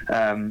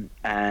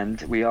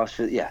 And we asked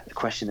for a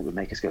question that would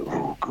make us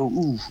go,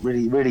 ooh,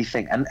 really, really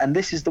think. And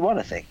this is the one,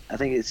 I think. I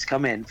think it's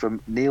come in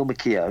from Neil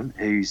McKeown,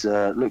 who's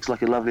looks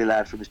like a lovely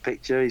lad from his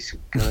picture. He's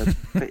got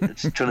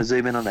just trying to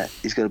zoom in on it.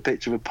 He's got a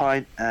picture of a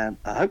pint. I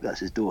hope that's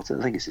his daughter.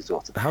 I think it's his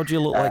daughter. How do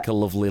you look like a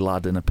lovely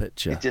lad in a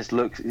picture? It just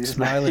looks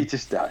smiling. He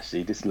just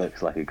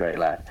looks like a great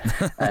lad.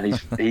 And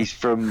he's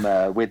from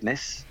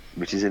Widnes,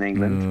 which is in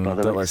England.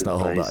 Let's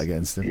not hold that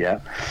against him. Yeah.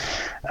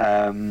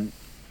 And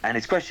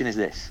his question is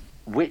this: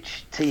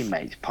 which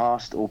teammate,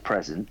 past or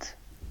present,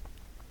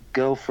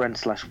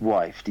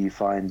 girlfriend/wife, do you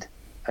find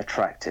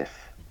attractive?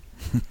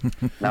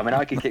 Now, I mean,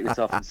 I could kick this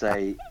off and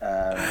say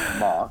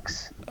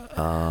Mark's.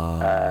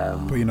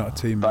 But you're not a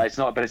teammate. But it's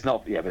not. But it's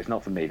not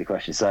for me. The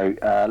question. So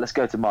let's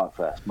go to Mark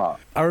first. Mark.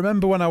 I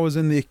remember when I was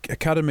in the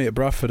academy at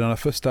Bradford and I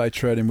first started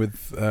training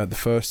with the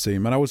first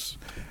team, and I was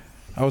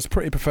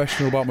pretty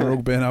professional about my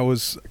rugby, and I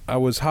was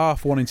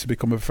half wanting to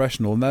become a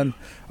professional, and then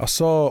I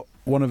saw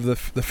one of the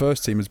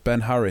first teamers,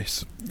 Ben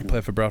Harris,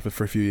 played for Bradford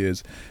for a few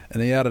years,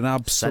 and he had an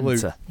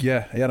absolute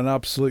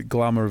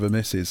glamour of a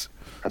missus.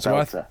 So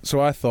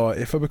I thought,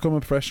 if I become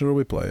a professional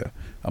rugby player,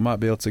 I might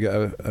be able to get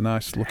a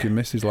nice looking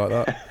missus like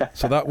that.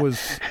 So that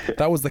was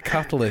the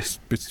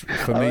catalyst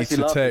for me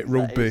to take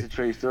rugby. That is a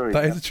true story.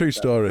 That is a true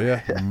story,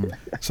 yeah.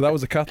 So that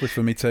was the catalyst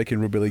for me taking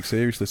rugby league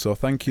seriously. So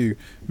thank you,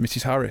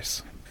 Mrs.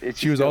 Harris.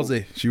 She was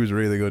Aussie. She was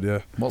really good,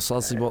 yeah. What's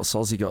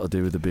Aussie got to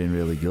do with her being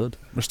really good?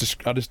 I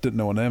just didn't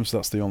know her name, so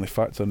that's the only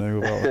fact I knew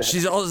about her.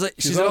 She's Aussie.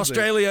 She's an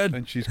Australian.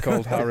 And she's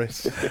called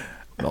Harris.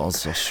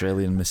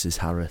 Australian Mrs.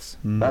 Harris.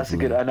 That's a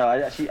good. I know.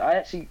 I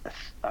actually.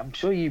 I'm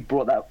sure you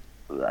brought that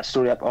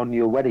story up on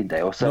your wedding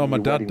day or something. No,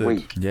 my dad did.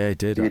 Week. Yeah, he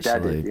did. Your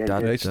actually. Dad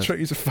did.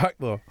 It's a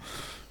fact though.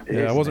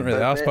 Yeah, I wasn't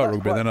really asked about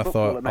rugby. Then I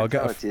thought I'll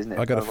get a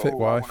fit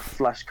wife, a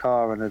flash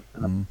car, and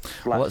a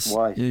flash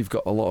wife. You've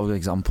got a lot of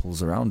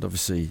examples around.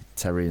 Obviously,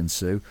 Terry and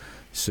Sue.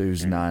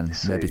 Sue's 9,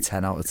 maybe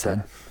 10 out of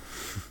 10.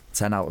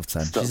 10 out of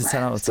 10. She's a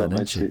 10 out of 10,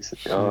 isn't she?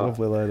 She's a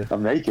lovely lady.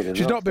 I'm naked.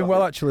 She's not been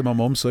well actually, my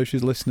mum. So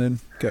she's listening.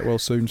 Get well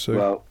soon, Sue.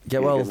 Well,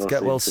 get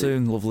well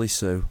soon, lovely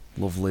Sue.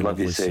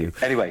 Lovely Sue.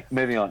 Anyway,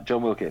 moving on.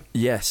 John Wilkin.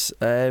 Yes,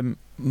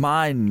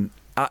 mine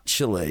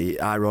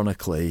actually,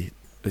 ironically,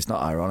 it's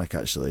not ironic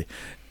actually.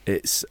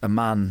 It's a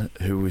man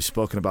who we've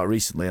spoken about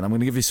recently, and I'm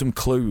going to give you some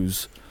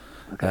clues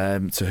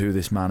to who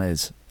this man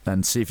is,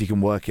 and see if you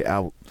can work it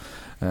out.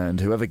 And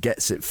whoever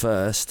gets it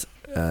first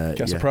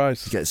Gets a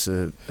prize. Gets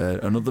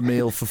another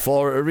meal for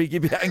 4 at Origi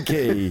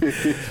Bianchi.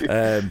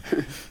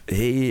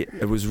 He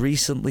was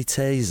recently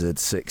tasered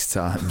 6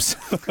 times.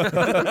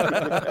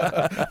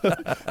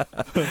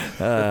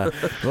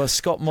 Well,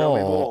 Scott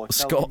Moore,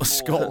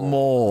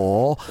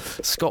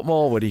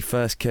 when he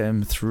first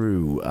came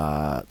through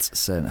at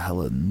St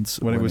Helens.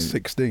 When he was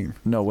 16?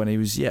 No, when he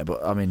was,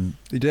 but I mean...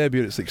 He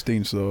debuted at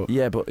 16, so...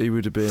 Yeah, but he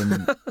would have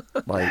been,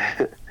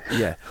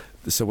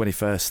 so when he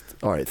first...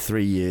 All right,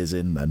 3 years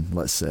in then,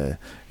 let's say.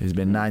 He's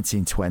been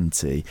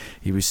 1920.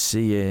 He was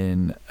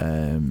seeing...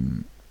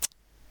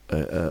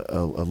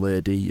 a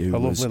lady who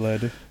was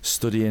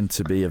studying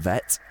to be a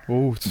vet.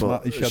 Oh,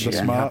 but she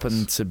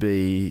happened to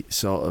be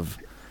sort of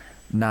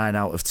 9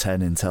 out of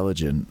 10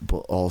 intelligent, but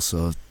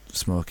also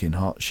smoking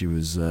hot. She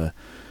was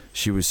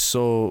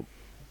so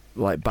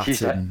like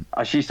batting.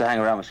 She used to hang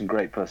around with some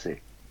great pussy.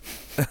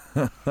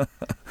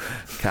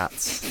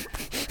 Cats.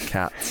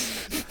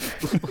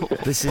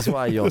 This is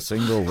why you're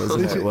single,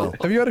 isn't it, Will?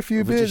 Have you had a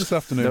few beers this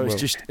afternoon? No, it's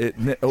just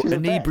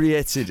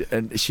inebriated,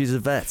 and she's a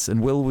vet.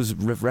 And Will was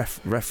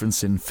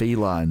referencing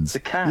felines. The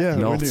cat. Yeah,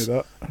 not we knew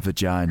that.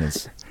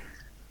 Vaginas.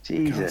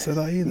 Jesus. Can't say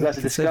that either. That's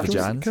a discussion.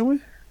 Vaginas. Can we?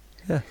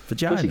 Yeah, Of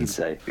course you can vaginas.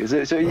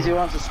 say. So you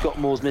answer Scott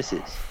Moore's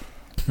missus.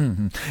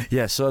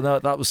 Yeah, so no,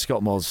 that was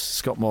Scott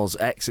Moore's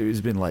ex.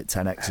 It's been like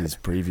 10 exes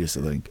previous,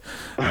 I think.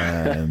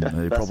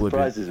 That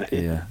surprises me.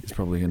 Yeah, he's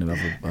probably going to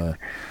have a...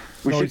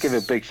 We should give a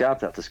big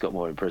shout out to Scott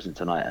Moore in prison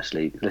tonight,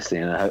 actually,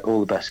 listening, and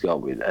all the best,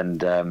 Scott,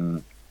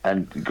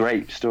 and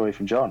great story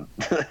from John.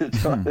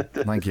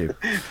 Thank you.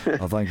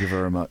 Thank you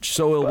very much.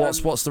 So, Will,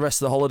 what's the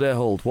rest of the holiday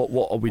hold?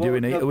 What are we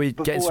doing? Are we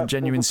getting some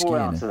genuine skiing?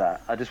 Before I answer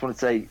that, I just want to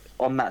say,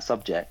 on that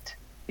subject,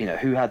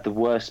 who had the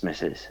worst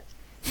misses?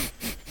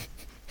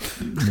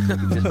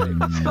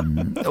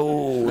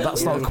 Oh,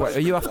 that's not a question.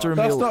 Are you after a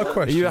That's meal? not a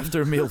question. Are you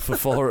after a meal for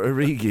 4 at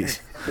Origi's?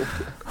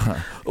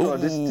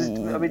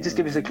 Just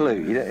give us a clue.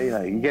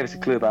 You gave us a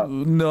clue about.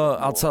 No,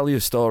 I'll tell you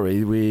a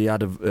story. We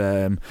had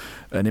an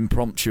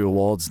impromptu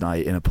awards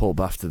night in a pub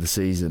after the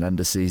season, end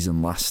of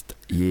season last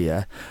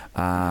year,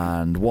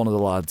 and one of the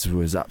lads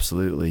was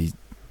absolutely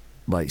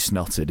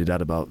snotted. He'd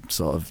had about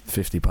sort of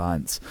 50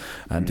 pints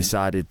and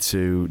decided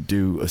to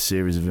do a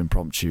series of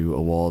impromptu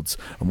awards,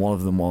 and one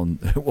of them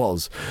it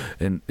was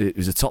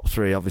a top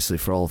 3 obviously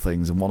for all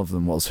things, and one of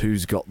them was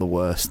who's got the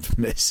worst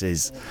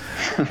misses,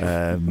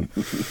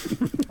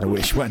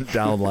 which went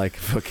down like a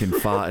fucking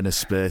fart in a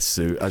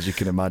spacesuit, as you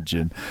can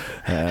imagine.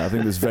 I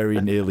think there's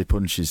very nearly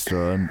punches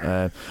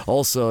thrown.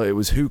 Also, it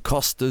was who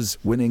cost us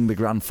winning the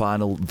grand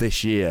final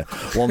this year,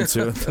 1,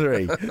 2 and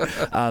 3,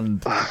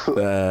 and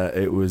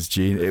it was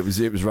Gene.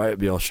 It was right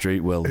up your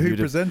street, Will. Who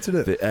presented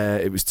it?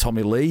 It was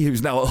Tommy Lee,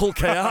 who's now at Hull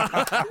KR.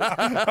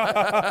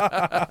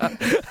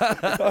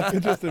 I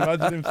can just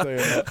imagine him saying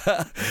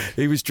that.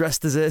 He was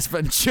dressed as Ace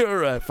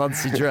Ventura,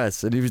 fancy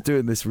dress, and he was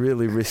doing this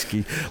really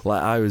risky.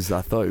 I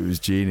thought it was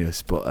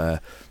genius,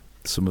 but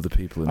some of the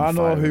people in the I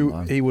know who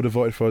line, he would have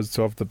voted for us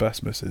to have the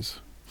best misses.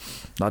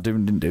 I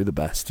didn't do the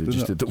best. He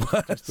just did the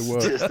worst.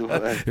 Just the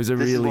worst. It was a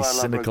really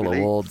cynical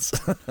awards.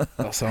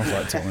 That sounds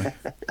like Tommy.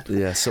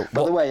 Yeah. So,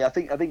 by the way, I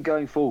think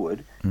going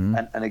forward,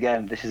 and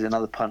again, this is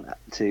another punt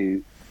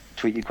to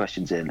tweet your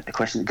questions in. A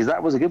question, because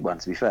that was a good one,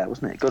 to be fair,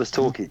 wasn't it? Got us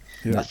talking.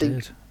 Yeah, I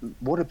think.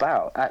 What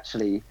about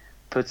actually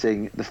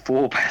putting the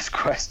 4 best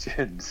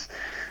questions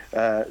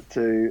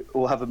to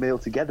all have a meal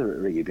together at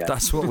Origi Bianchi?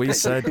 That's what we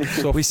said.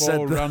 So we 4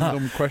 said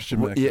random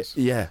question makers.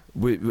 Yeah.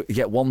 We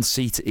get 1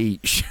 seat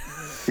each.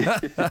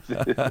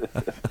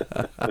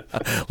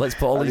 Let's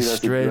put all these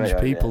strange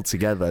people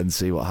together and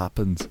see what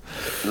happens.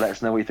 Let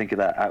us know what you think of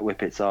that at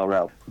Whippets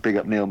RL. Big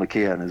up Neil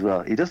McKeon as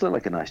well. He does look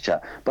like a nice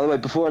chap. By the way,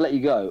 before I let you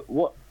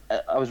go,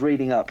 I was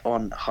reading up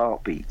on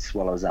heartbeats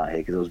while I was out here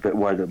because I was a bit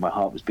worried that my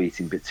heart was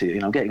beating a bit too.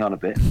 I'm getting on a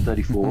bit.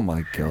 34. Oh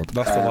my God.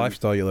 That's the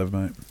lifestyle you live,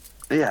 mate.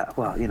 Yeah,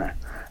 well,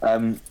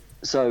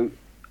 so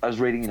I was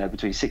reading,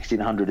 between 60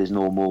 and 100 is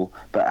normal,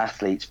 but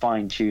athletes,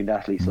 fine-tuned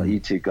athletes like you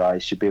two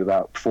guys, should be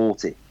about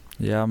 40.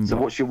 Yeah. So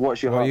what's your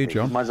What are heartbeat? you,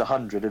 John? Mine's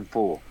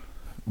 104.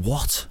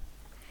 What?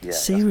 Yeah,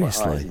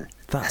 Seriously?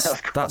 That's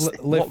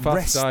Live what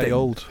fast, die resting?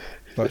 old.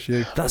 That's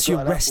you. That's I've your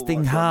got an resting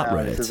Apple Watch heart on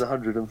now, rate. It says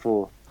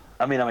 104.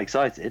 I mean, I'm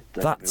excited.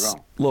 Don't get me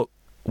wrong. Look,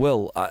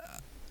 Will, I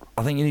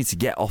think you need to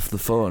get off the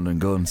phone and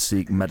go and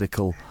seek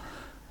medical.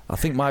 I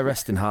think my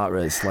resting heart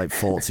rate is like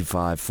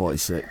 45,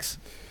 46.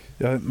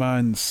 Yeah,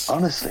 mine's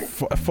Honestly?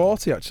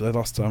 40 actually.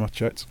 Last time I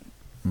checked,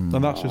 and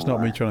that's just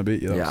not me trying to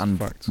beat you. That's Yeah, and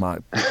fact. my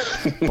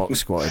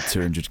box squatted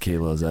 200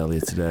 kilos earlier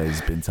today.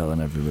 He's been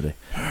telling everybody.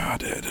 I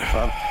did.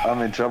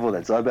 I'm in trouble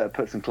then, so I better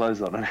put some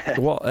clothes on and head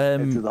What? to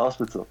the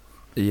hospital.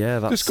 Yeah,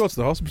 that's. Just go to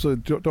the hospital.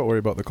 Don't worry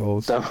about the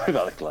clothes. Don't worry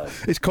about the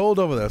clothes. It's cold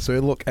over there, so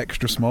it'll look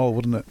extra small,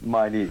 wouldn't it?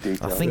 Minute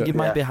detail. I think you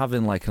might be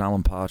having like an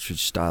Alan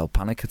Partridge style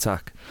panic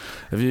attack.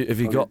 Have you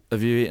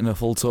eaten a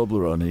full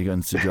Toblerone? Are you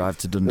going to drive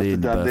to Dundee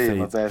in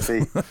your bare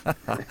feet?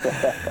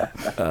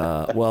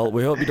 Well,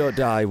 we hope you don't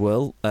die,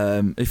 Will.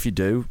 If you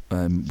do,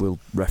 we'll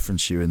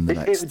reference you in the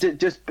next.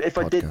 If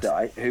I did podcast.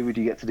 die, who would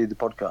you get to do the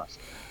podcast?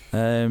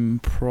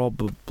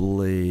 Probably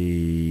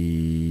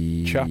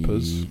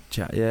Chappers.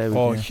 Yeah.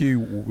 Or Hugh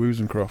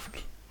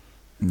Woozencroft.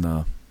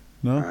 No,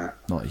 No,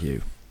 not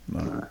Hugh.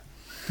 no,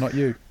 not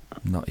you.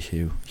 Not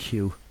Hugh.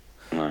 Hugh.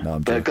 No, No,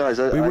 I'm but joking. guys,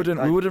 We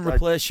wouldn't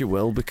replace you,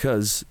 Will,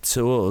 because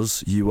to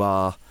us you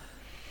are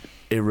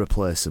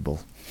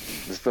irreplaceable.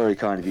 It's very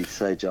kind of you to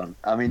say, John.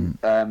 I mean,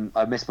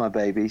 I miss my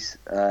babies.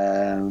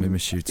 We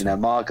miss you too. You know,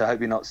 Mark, I hope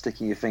you're not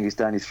sticking your fingers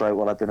down your throat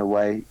while I've been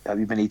away. Have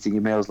you been eating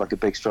your meals like a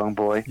big, strong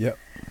boy? Yep.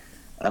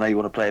 I know you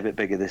want to play a bit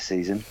bigger this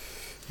season.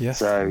 Yes.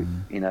 So,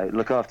 you know,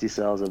 look after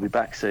yourselves. I'll be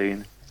back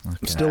soon. I'm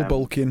still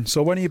bulking.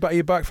 So when are you back? Are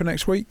you back for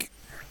next week?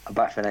 I'm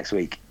back for next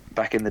week.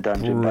 Back in the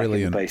dungeon, Brilliant. back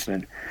in the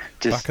basement.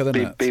 Just Back of the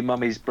net. be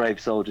mummy's brave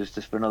soldiers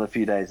just for another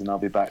few days and I'll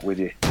be back with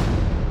you.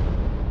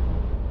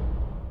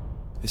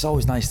 It's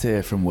always nice to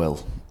hear from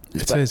Will.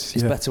 It's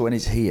yeah. better when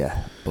he's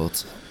here,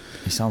 but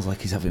he sounds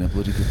like he's having a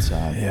bloody good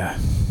time. Yeah.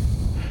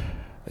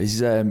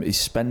 He's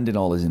spending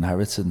all his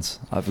inheritance.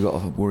 I've got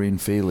a worrying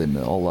feeling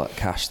that all that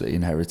cash that he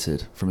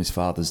inherited from his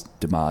father's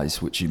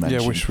demise, which you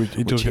mentioned, Yeah,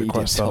 he does get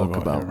quite sad talk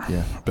about.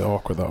 Yeah. A bit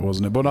awkward that,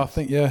 wasn't it? But I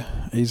think,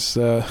 he's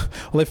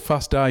live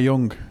fast, die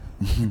young.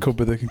 Could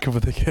be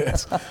the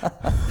case.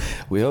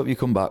 We hope you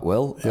come back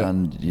well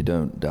and you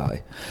don't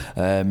die.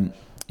 An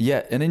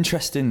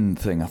interesting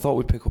thing. I thought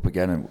we'd pick up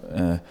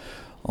again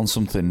on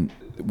something.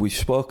 We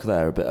spoke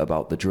there a bit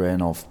about the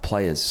drain of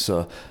players.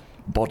 So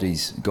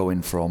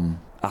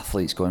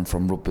athletes going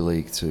from rugby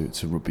league to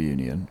rugby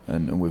union,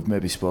 and we've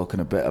maybe spoken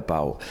a bit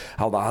about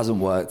how that hasn't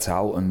worked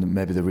out and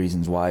maybe the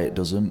reasons why it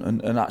doesn't,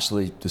 and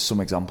actually there's some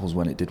examples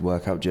when it did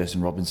work out.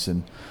 Jason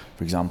Robinson,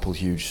 for example,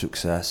 huge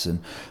success,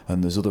 and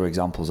there's other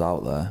examples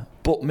out there.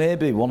 But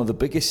maybe one of the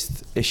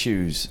biggest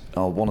issues,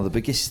 or one of the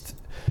biggest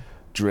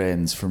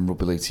drains from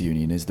rugby league to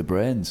union, is the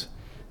brains.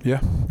 Yeah,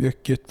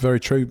 very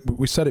true.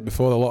 We said it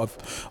before. A lot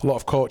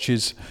of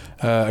coaches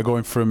are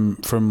going from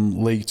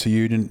league to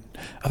union.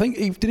 I think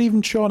did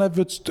even Sean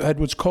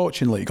Edwards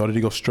coach in league, or did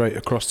he go straight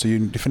across to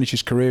union? Did he finish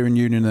his career in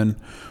union and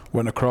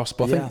went across?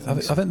 But I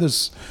think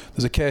there's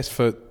a case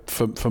for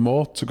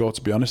more to go.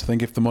 To be honest, I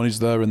think if the money's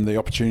there and the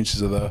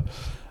opportunities are there.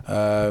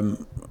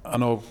 I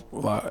know,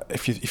 like,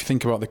 if you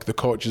think about the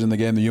coaches in the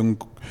game, the young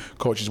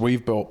coaches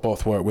we've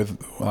both worked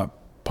with. Like,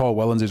 Paul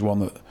Wellens is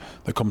one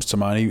that comes to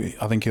mind.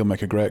 I think he'll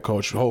make a great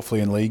coach,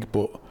 hopefully in league,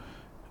 but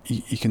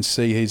you can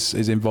see his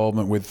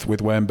involvement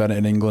with Wayne Bennett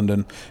in England,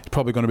 and he's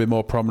probably going to be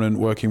more prominent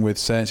working with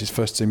Saints, his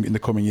first team, in the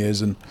coming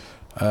years. And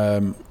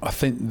I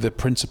think the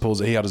principles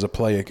that he had as a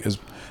player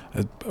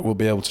will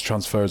be able to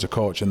transfer as a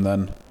coach, and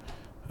then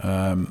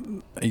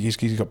he's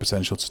got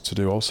potential to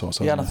do all sorts.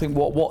 Yeah, and I think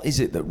what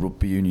is it that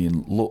rugby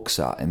union looks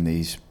at in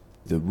the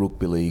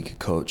rugby league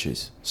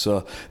coaches?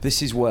 So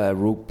this is where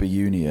rugby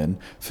union,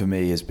 for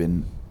me, has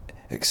been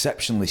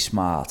exceptionally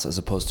smart as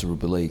opposed to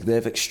rugby league.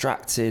 They've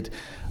extracted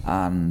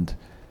and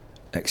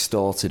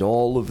extorted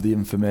all of the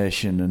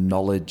information and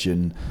knowledge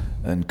and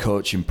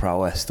coaching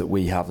prowess that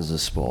we have as a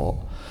sport.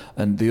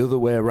 And the other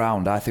way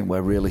around, I think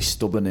we're really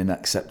stubborn in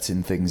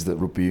accepting things that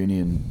rugby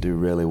union do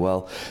really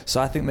well.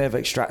 So I think they've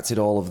extracted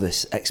all of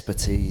this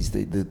expertise,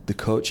 the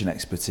coaching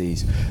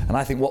expertise. And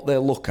I think what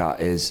they'll look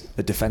at is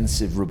a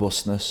defensive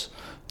robustness,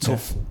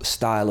 tough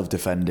style of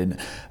defending,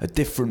 a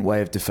different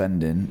way of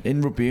defending.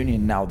 In rugby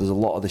union now, there's a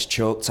lot of this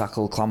choke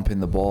tackle,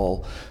 clamping the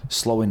ball,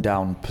 slowing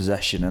down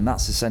possession, and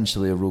that's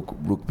essentially a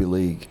rugby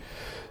league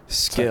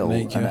skill.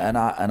 Technique, and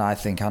I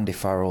think Andy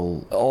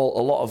Farrell, a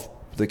lot of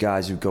the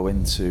guys who go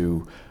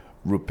into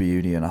rugby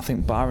union, I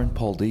think barring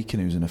Paul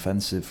Deacon, who's an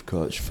offensive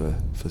coach for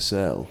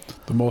Sale,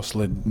 the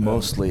mostly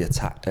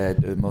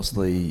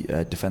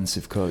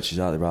defensive coaches,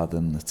 are they, rather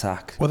than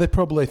attack? Well, they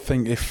probably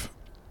think if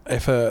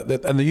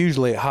and they're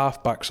usually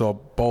halfbacks or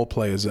ball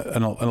players,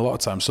 and a lot of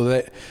times,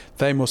 so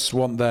they must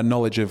want their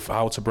knowledge of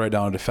how to break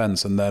down a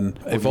defence and then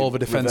evolve a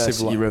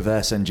defensive line. You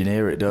reverse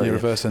engineer it, don't you?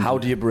 How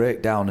do you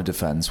break down a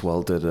defence?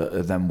 Well,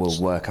 then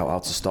we'll work out how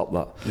to stop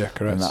that. Yeah,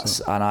 correct.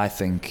 And I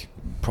think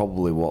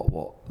probably what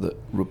the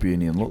rugby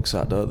union looks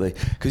at, don't they?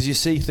 Because you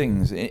see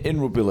things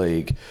in rugby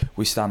league,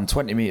 we stand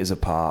 20 metres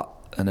apart,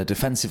 and a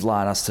defensive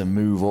line has to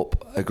move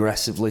up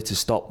aggressively to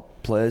stop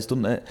players,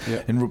 doesn't it?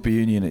 Yeah. In rugby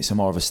union, it's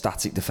more of a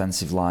static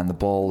defensive line. The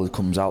ball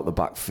comes out the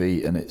back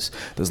feet, and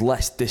there's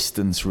less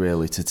distance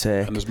really to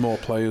take. And there's more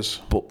players.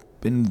 But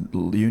in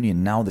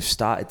union now, they've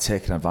started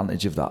taking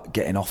advantage of that,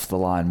 getting off the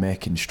line,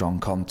 making strong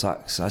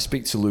contacts. I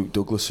speak to Luke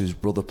Douglas, whose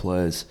brother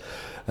plays.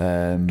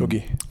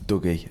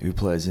 Dougie, who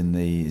plays in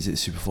is it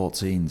Super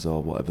 14s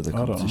or whatever the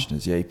competition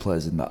is? Yeah, he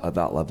plays at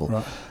that level,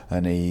 right.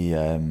 And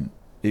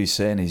he was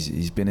saying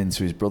he's been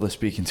into his brother,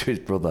 speaking to his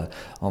brother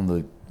on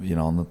the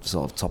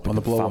sort of topic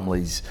of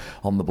families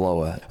on the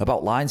blower,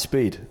 about line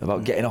speed,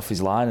 about getting off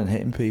his line and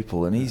hitting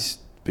people, and he's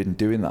been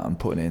doing that and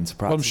putting it into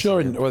practice. Well,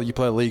 I'm sure whether you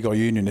play league or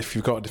union, if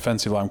you've got a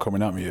defensive line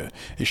coming at you,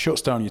 it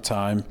shuts down your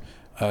time.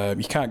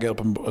 You can't get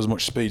up as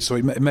much speed, so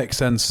it makes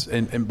sense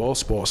in both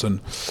sports.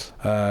 And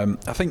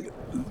I think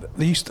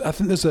I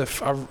think there's a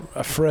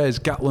phrase,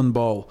 Gatland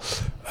ball,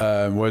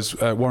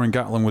 Warren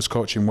Gatland was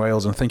coaching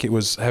Wales, and I think it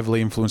was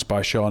heavily influenced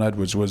by Sean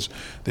Edwards, was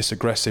this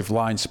aggressive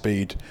line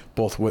speed,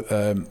 both with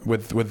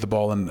the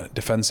ball and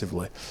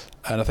defensively.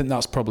 And I think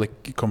that's probably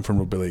come from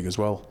rugby league as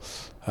well.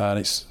 And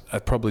it's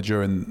probably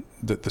during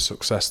the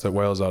success that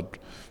Wales had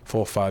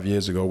 4 or 5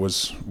 years ago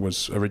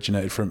was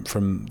originated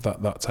from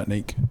that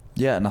technique.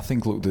 Yeah, and I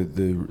think, look,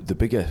 the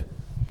bigger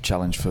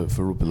challenge for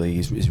rugby league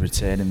is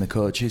retaining the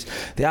coaches.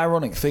 The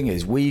ironic thing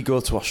is, we go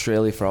to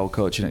Australia for our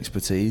coaching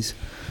expertise.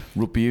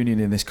 Rugby union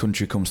in this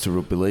country comes to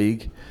rugby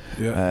league,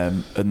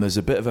 and there's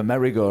a bit of a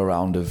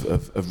merry-go-round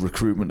of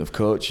recruitment of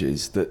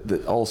coaches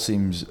that all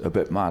seems a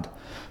bit mad.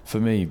 For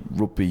me,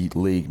 rugby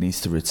league needs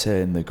to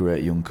retain the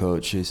great young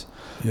coaches,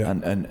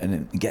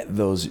 and get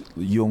those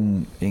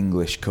young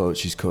English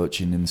coaches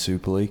coaching in the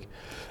Super League,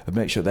 and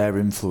make sure they're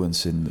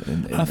influencing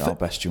in our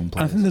best young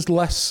players. I think there's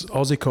less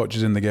Aussie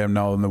coaches in the game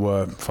now than there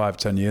were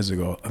 5-10 years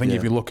ago. I think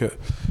if you look at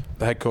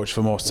the head coach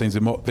for most teams,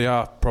 they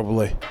are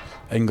probably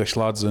English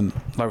lads, and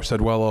like we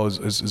said, Wello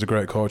is a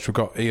great coach. We've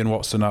got Ian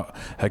Watson, our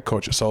head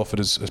coach at Salford,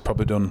 has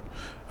probably done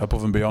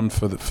above and beyond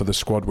for the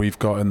squad we've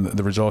got and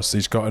the resources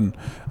he's got. And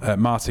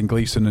Martin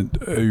Gleeson,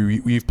 who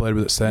you've played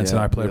with at Saints and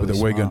I played with at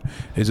Wigan,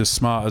 is as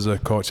smart as a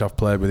coach I've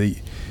played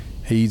with.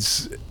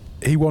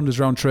 He wanders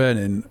around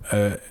training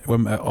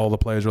when all the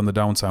players are on the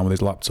downtime with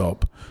his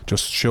laptop,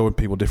 just showing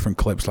people different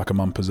clips like a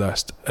man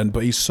possessed.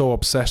 But he's so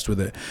obsessed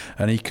with it,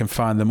 and he can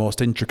find the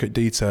most intricate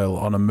detail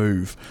on a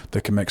move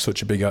that can make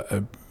such a big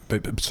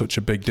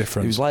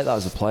difference. He was like that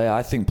as a player.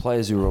 I think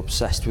players who are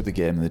obsessed with the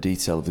game and the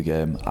detail of the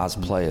game as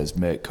players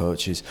make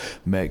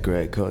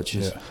great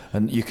coaches. Yeah.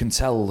 And you can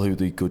tell who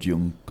the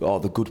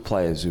good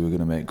players who are going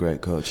to make great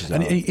coaches are.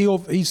 And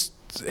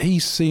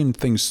he's seen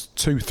things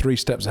 2-3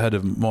 steps ahead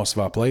of most of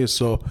our players.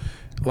 So,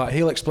 like,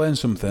 he'll explain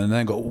something and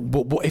then go,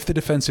 but if the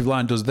defensive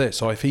line does this,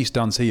 or if he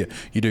stands here,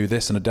 you do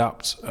this and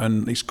adapt.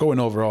 And it's going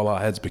over all our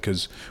heads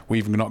because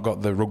we've not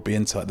got the rugby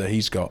intellect that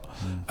he's got.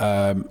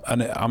 And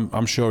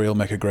I'm sure he'll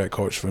make a great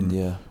coach from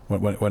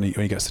when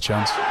he gets the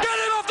chance. Get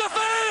him off the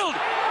field!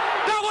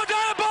 That was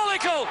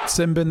diabolical!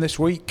 Simbin this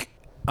week,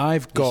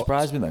 I've got. You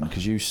surprised me then,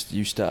 because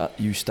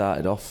you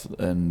started off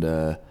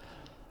and.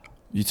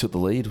 You took the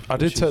lead. I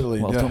did take the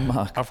lead. Well done,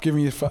 Mark. I've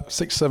given you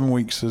 6-7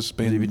 weeks as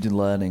being. You've been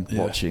learning,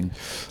 watching,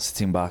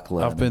 sitting back,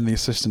 learning. I've been the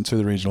assistant to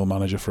the regional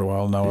manager for a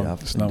while now.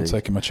 I'm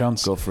taking my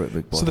chance. Go for it,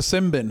 big boy. So the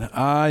Simbin,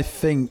 I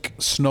think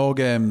snow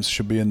games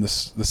should be in the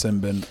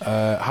Simbin.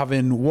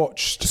 Having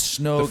watched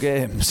snow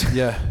games,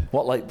 yeah.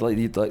 What like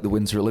the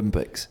Winter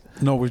Olympics?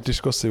 No, we've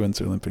discussed the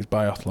Winter Olympics,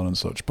 biathlon and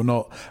such, but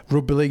not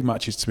rugby league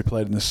matches to be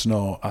played in the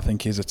snow. I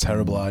think is a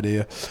terrible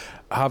idea.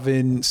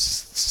 Having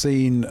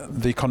seen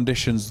the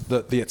conditions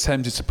that they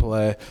attempted to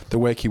play the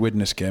Wakey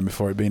Widnes game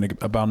before it being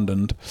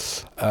abandoned,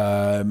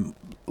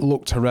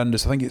 looked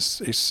horrendous. I think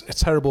it's a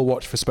terrible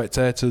watch for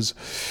spectators.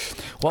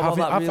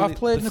 I've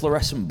played the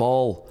fluorescent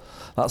ball.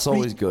 That's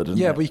always good,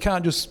 isn't it? But you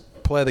can't just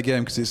play the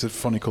game because it's a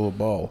funny coloured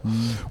ball.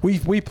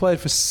 We played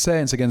for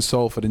Saints against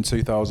Salford in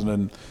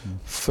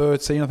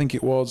 2013, I think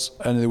it was,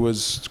 and there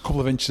was a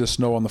couple of inches of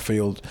snow on the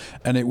field,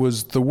 and it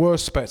was the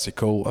worst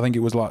spectacle. I think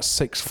it was like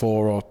 6-4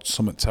 or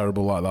something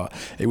terrible like that.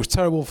 It was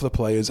terrible for the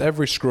players.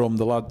 Every scrum,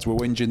 the lads were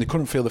whinging. They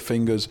couldn't feel the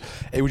fingers.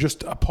 It was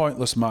just a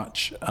pointless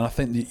match, and I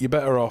think you're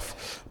better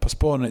off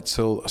postponing it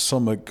till a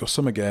summer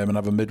game and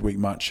have a midweek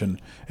match,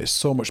 and it's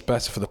so much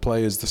better for the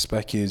players, the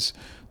speckies.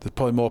 There's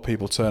probably more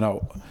people turn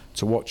out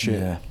to watch it.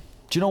 Yeah.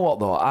 Do you know what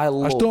though? I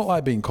just don't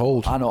like being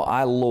cold. I know.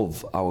 I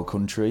love our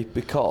country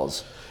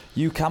because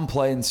you can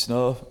play in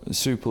snow in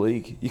Super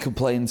League. You can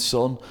play in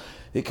sun.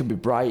 It can be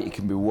bright. It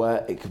can be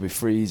wet. It can be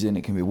freezing.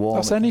 It can be warm.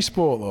 That's any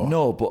sport though.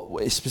 No,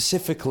 but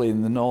specifically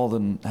in the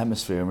northern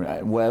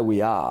hemisphere where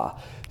we are,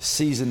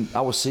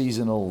 our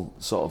seasonal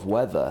sort of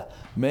weather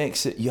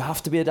makes it. You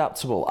have to be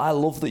adaptable. I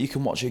love that you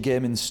can watch a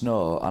game in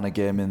snow and a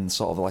game in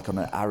sort of like on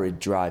an arid,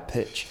 dry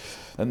pitch,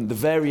 and the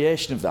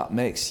variation of that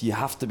makes you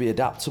have to be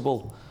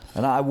adaptable.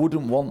 And I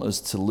wouldn't want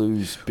us to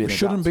lose being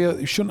adaptable.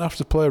 You shouldn't have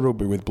to play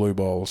rugby with blue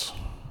balls.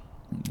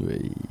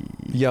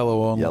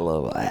 Yellow on.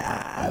 Yellow.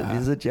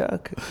 It's a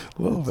joke.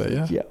 A little bit,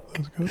 yeah. Yeah.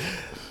 That's good.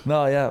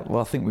 No, yeah.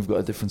 Well, I think we've got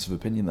a difference of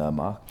opinion there,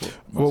 Mark.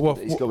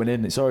 It's going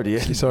in. It's already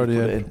in. It's already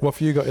in. What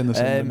have you got in the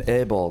same?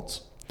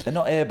 A-boards.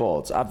 Not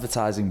A-boards,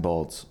 advertising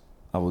boards,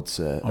 I would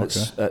say, at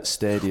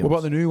stadiums. What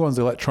about the new ones,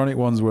 the electronic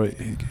ones, where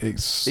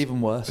it's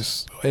even worse?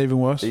 It's even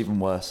worse?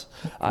 Even worse.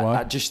 Why?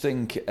 I just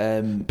think...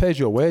 pays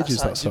your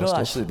wages, that sort of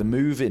stuff. Actually, the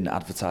moving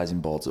advertising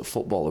boards at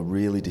football are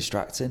really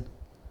distracting.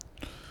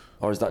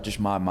 Or is that just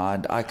my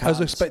mind? I can't. As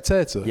a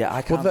spectator? Yeah,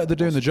 I can't. Well, they're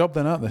doing the job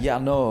then, aren't they? Yeah, I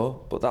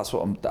know, but that's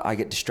what I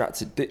get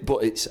distracted.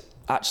 But it's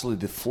actually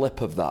the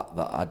flip of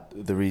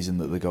the reason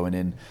that they're going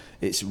in.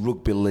 It's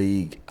rugby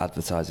league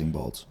advertising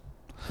boards.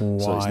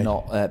 Why? So it's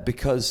not...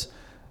 because...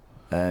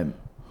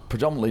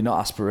 predominantly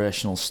not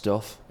aspirational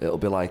stuff. It'll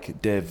be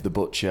like Dave the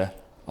Butcher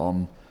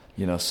on,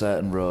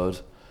 certain road.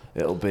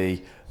 It'll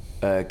be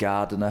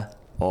Gardner,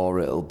 or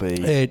it'll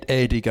be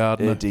A.D.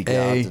 Gardner.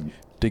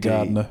 D.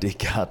 Gardner. D.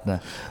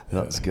 Gardner.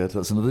 That's good.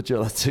 That's another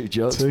joke. That's 2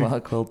 jokes,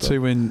 Mark. Well done.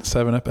 2 in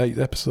 8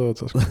 episodes.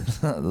 That's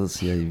good.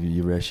 That's, yeah,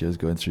 your ratio's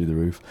going through the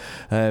roof.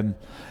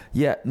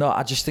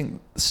 I just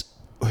think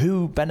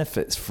who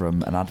benefits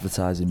from an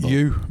advertising board?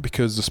 You,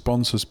 because the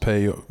sponsors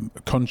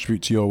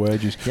contribute to your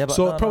wages. Yeah, but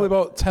so probably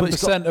about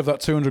 10% of that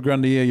 200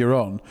 grand a year you're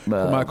on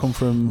might come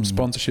from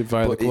sponsorship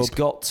via the club. It's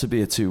got to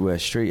be a two-way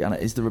street, and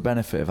is there a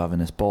benefit of having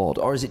this board,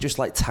 or is it just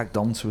like tagged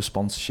onto a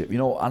sponsorship?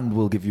 And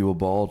we'll give you a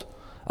board.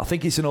 I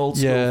think it's an old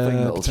school thing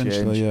that'll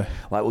change. Yeah.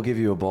 Like we'll give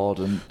you a board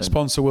and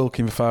sponsor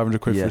Wilkin for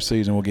 500 quid for a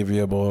season. We'll give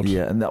you a board.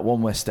 Yeah, and that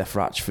one where Steph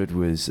Ratchford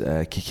was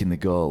kicking the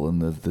goal,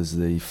 and there's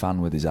the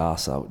fan with his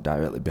arse out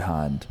directly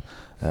behind.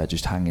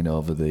 Just hanging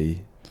over the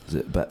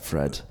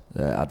Betfred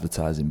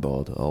advertising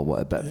board or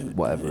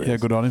whatever it is. Yeah,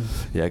 good on him.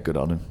 Yeah, good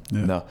on him.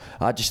 Yeah. No,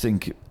 I just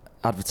think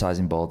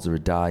advertising boards are a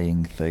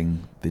dying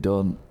thing. They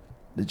don't.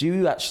 Do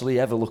you actually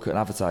ever look at an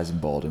advertising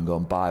board and go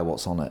and buy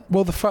what's on it?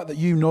 Well, the fact that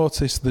you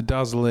notice the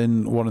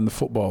dazzling one in the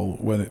football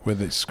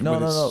with its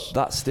no,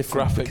 that's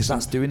different because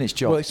that's doing its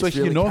job. Well, it's like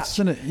really you're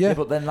noticing it, yeah.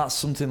 But then that's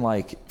something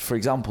like, for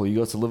example, you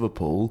go to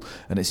Liverpool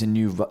and it's a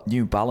New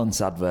Balance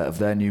advert of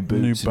their new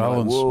boots. New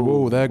Balance, like,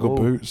 whoa, they're good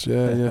boots.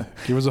 Yeah.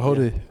 Give us a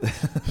hoodie.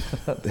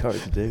 They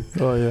already do.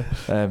 Oh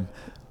yeah.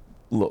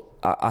 Look,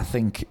 I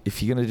think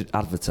if you're going to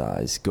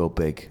advertise, go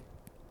big.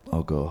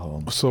 Or go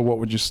home. So what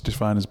would you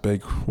define as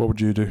big? What would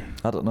you do?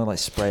 I don't know, like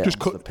spray it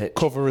onto the pitch.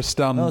 Cover a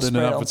stand in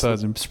an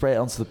advertising. Spray it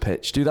onto the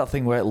pitch. Do that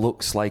thing where it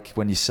looks like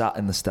when you sat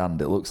in the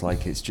stand, it looks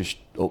like it's just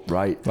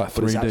upright, like 3D.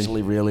 But it's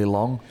actually really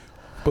long.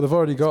 But they've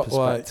already got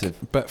like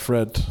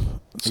Betfred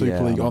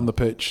Super League on the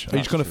pitch. Are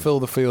you just going to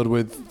fill the field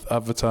with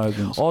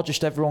advertisements? Or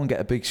just everyone get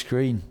a big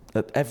screen.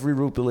 Every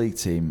rugby league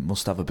team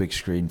must have a big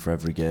screen for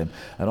every game.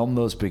 And on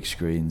those big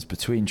screens,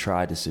 between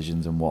try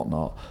decisions and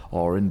whatnot,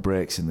 or in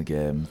breaks in the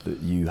game,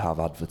 that you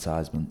have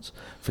advertisements.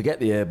 Forget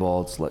the A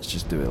boards, let's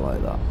just do it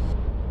like that.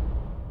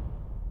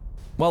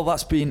 Well,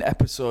 that's been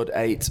episode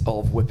 8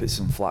 of Whippets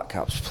and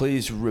Flatcaps.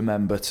 Please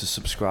remember to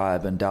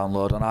subscribe and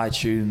download on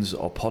iTunes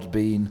or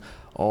Podbean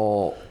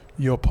or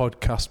your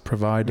podcast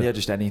provider. Yeah,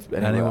 just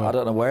anywhere. I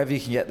don't know, wherever you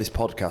can get this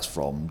podcast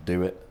from,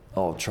 do it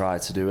or try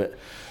to do it.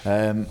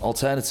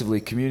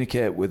 Alternatively,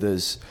 communicate with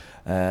us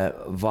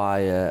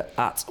via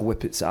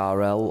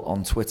 @WhippetsRL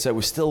on Twitter.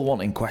 We're still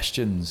wanting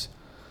questions.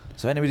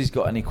 So if anybody's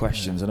got any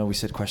questions, I know we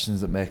said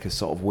questions that make us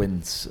sort of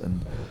wince,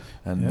 and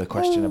the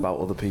question about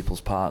other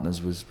people's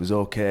partners was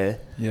okay.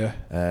 Yeah.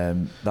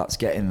 That's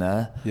getting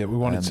there. Yeah, we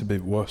want it to be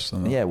worse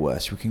than that. Yeah,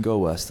 worse. We can go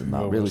worse than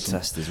that. Really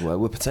test as well.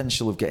 We're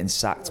potential of getting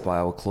sacked by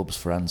our clubs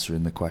for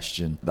answering the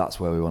question. That's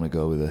where we want to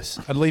go with this.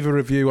 And leave a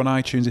review on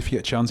iTunes if you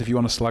get a chance. If you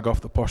want to slag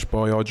off the Posh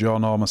Boy or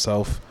John or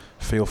myself,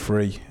 feel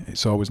free.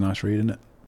 It's always nice reading it.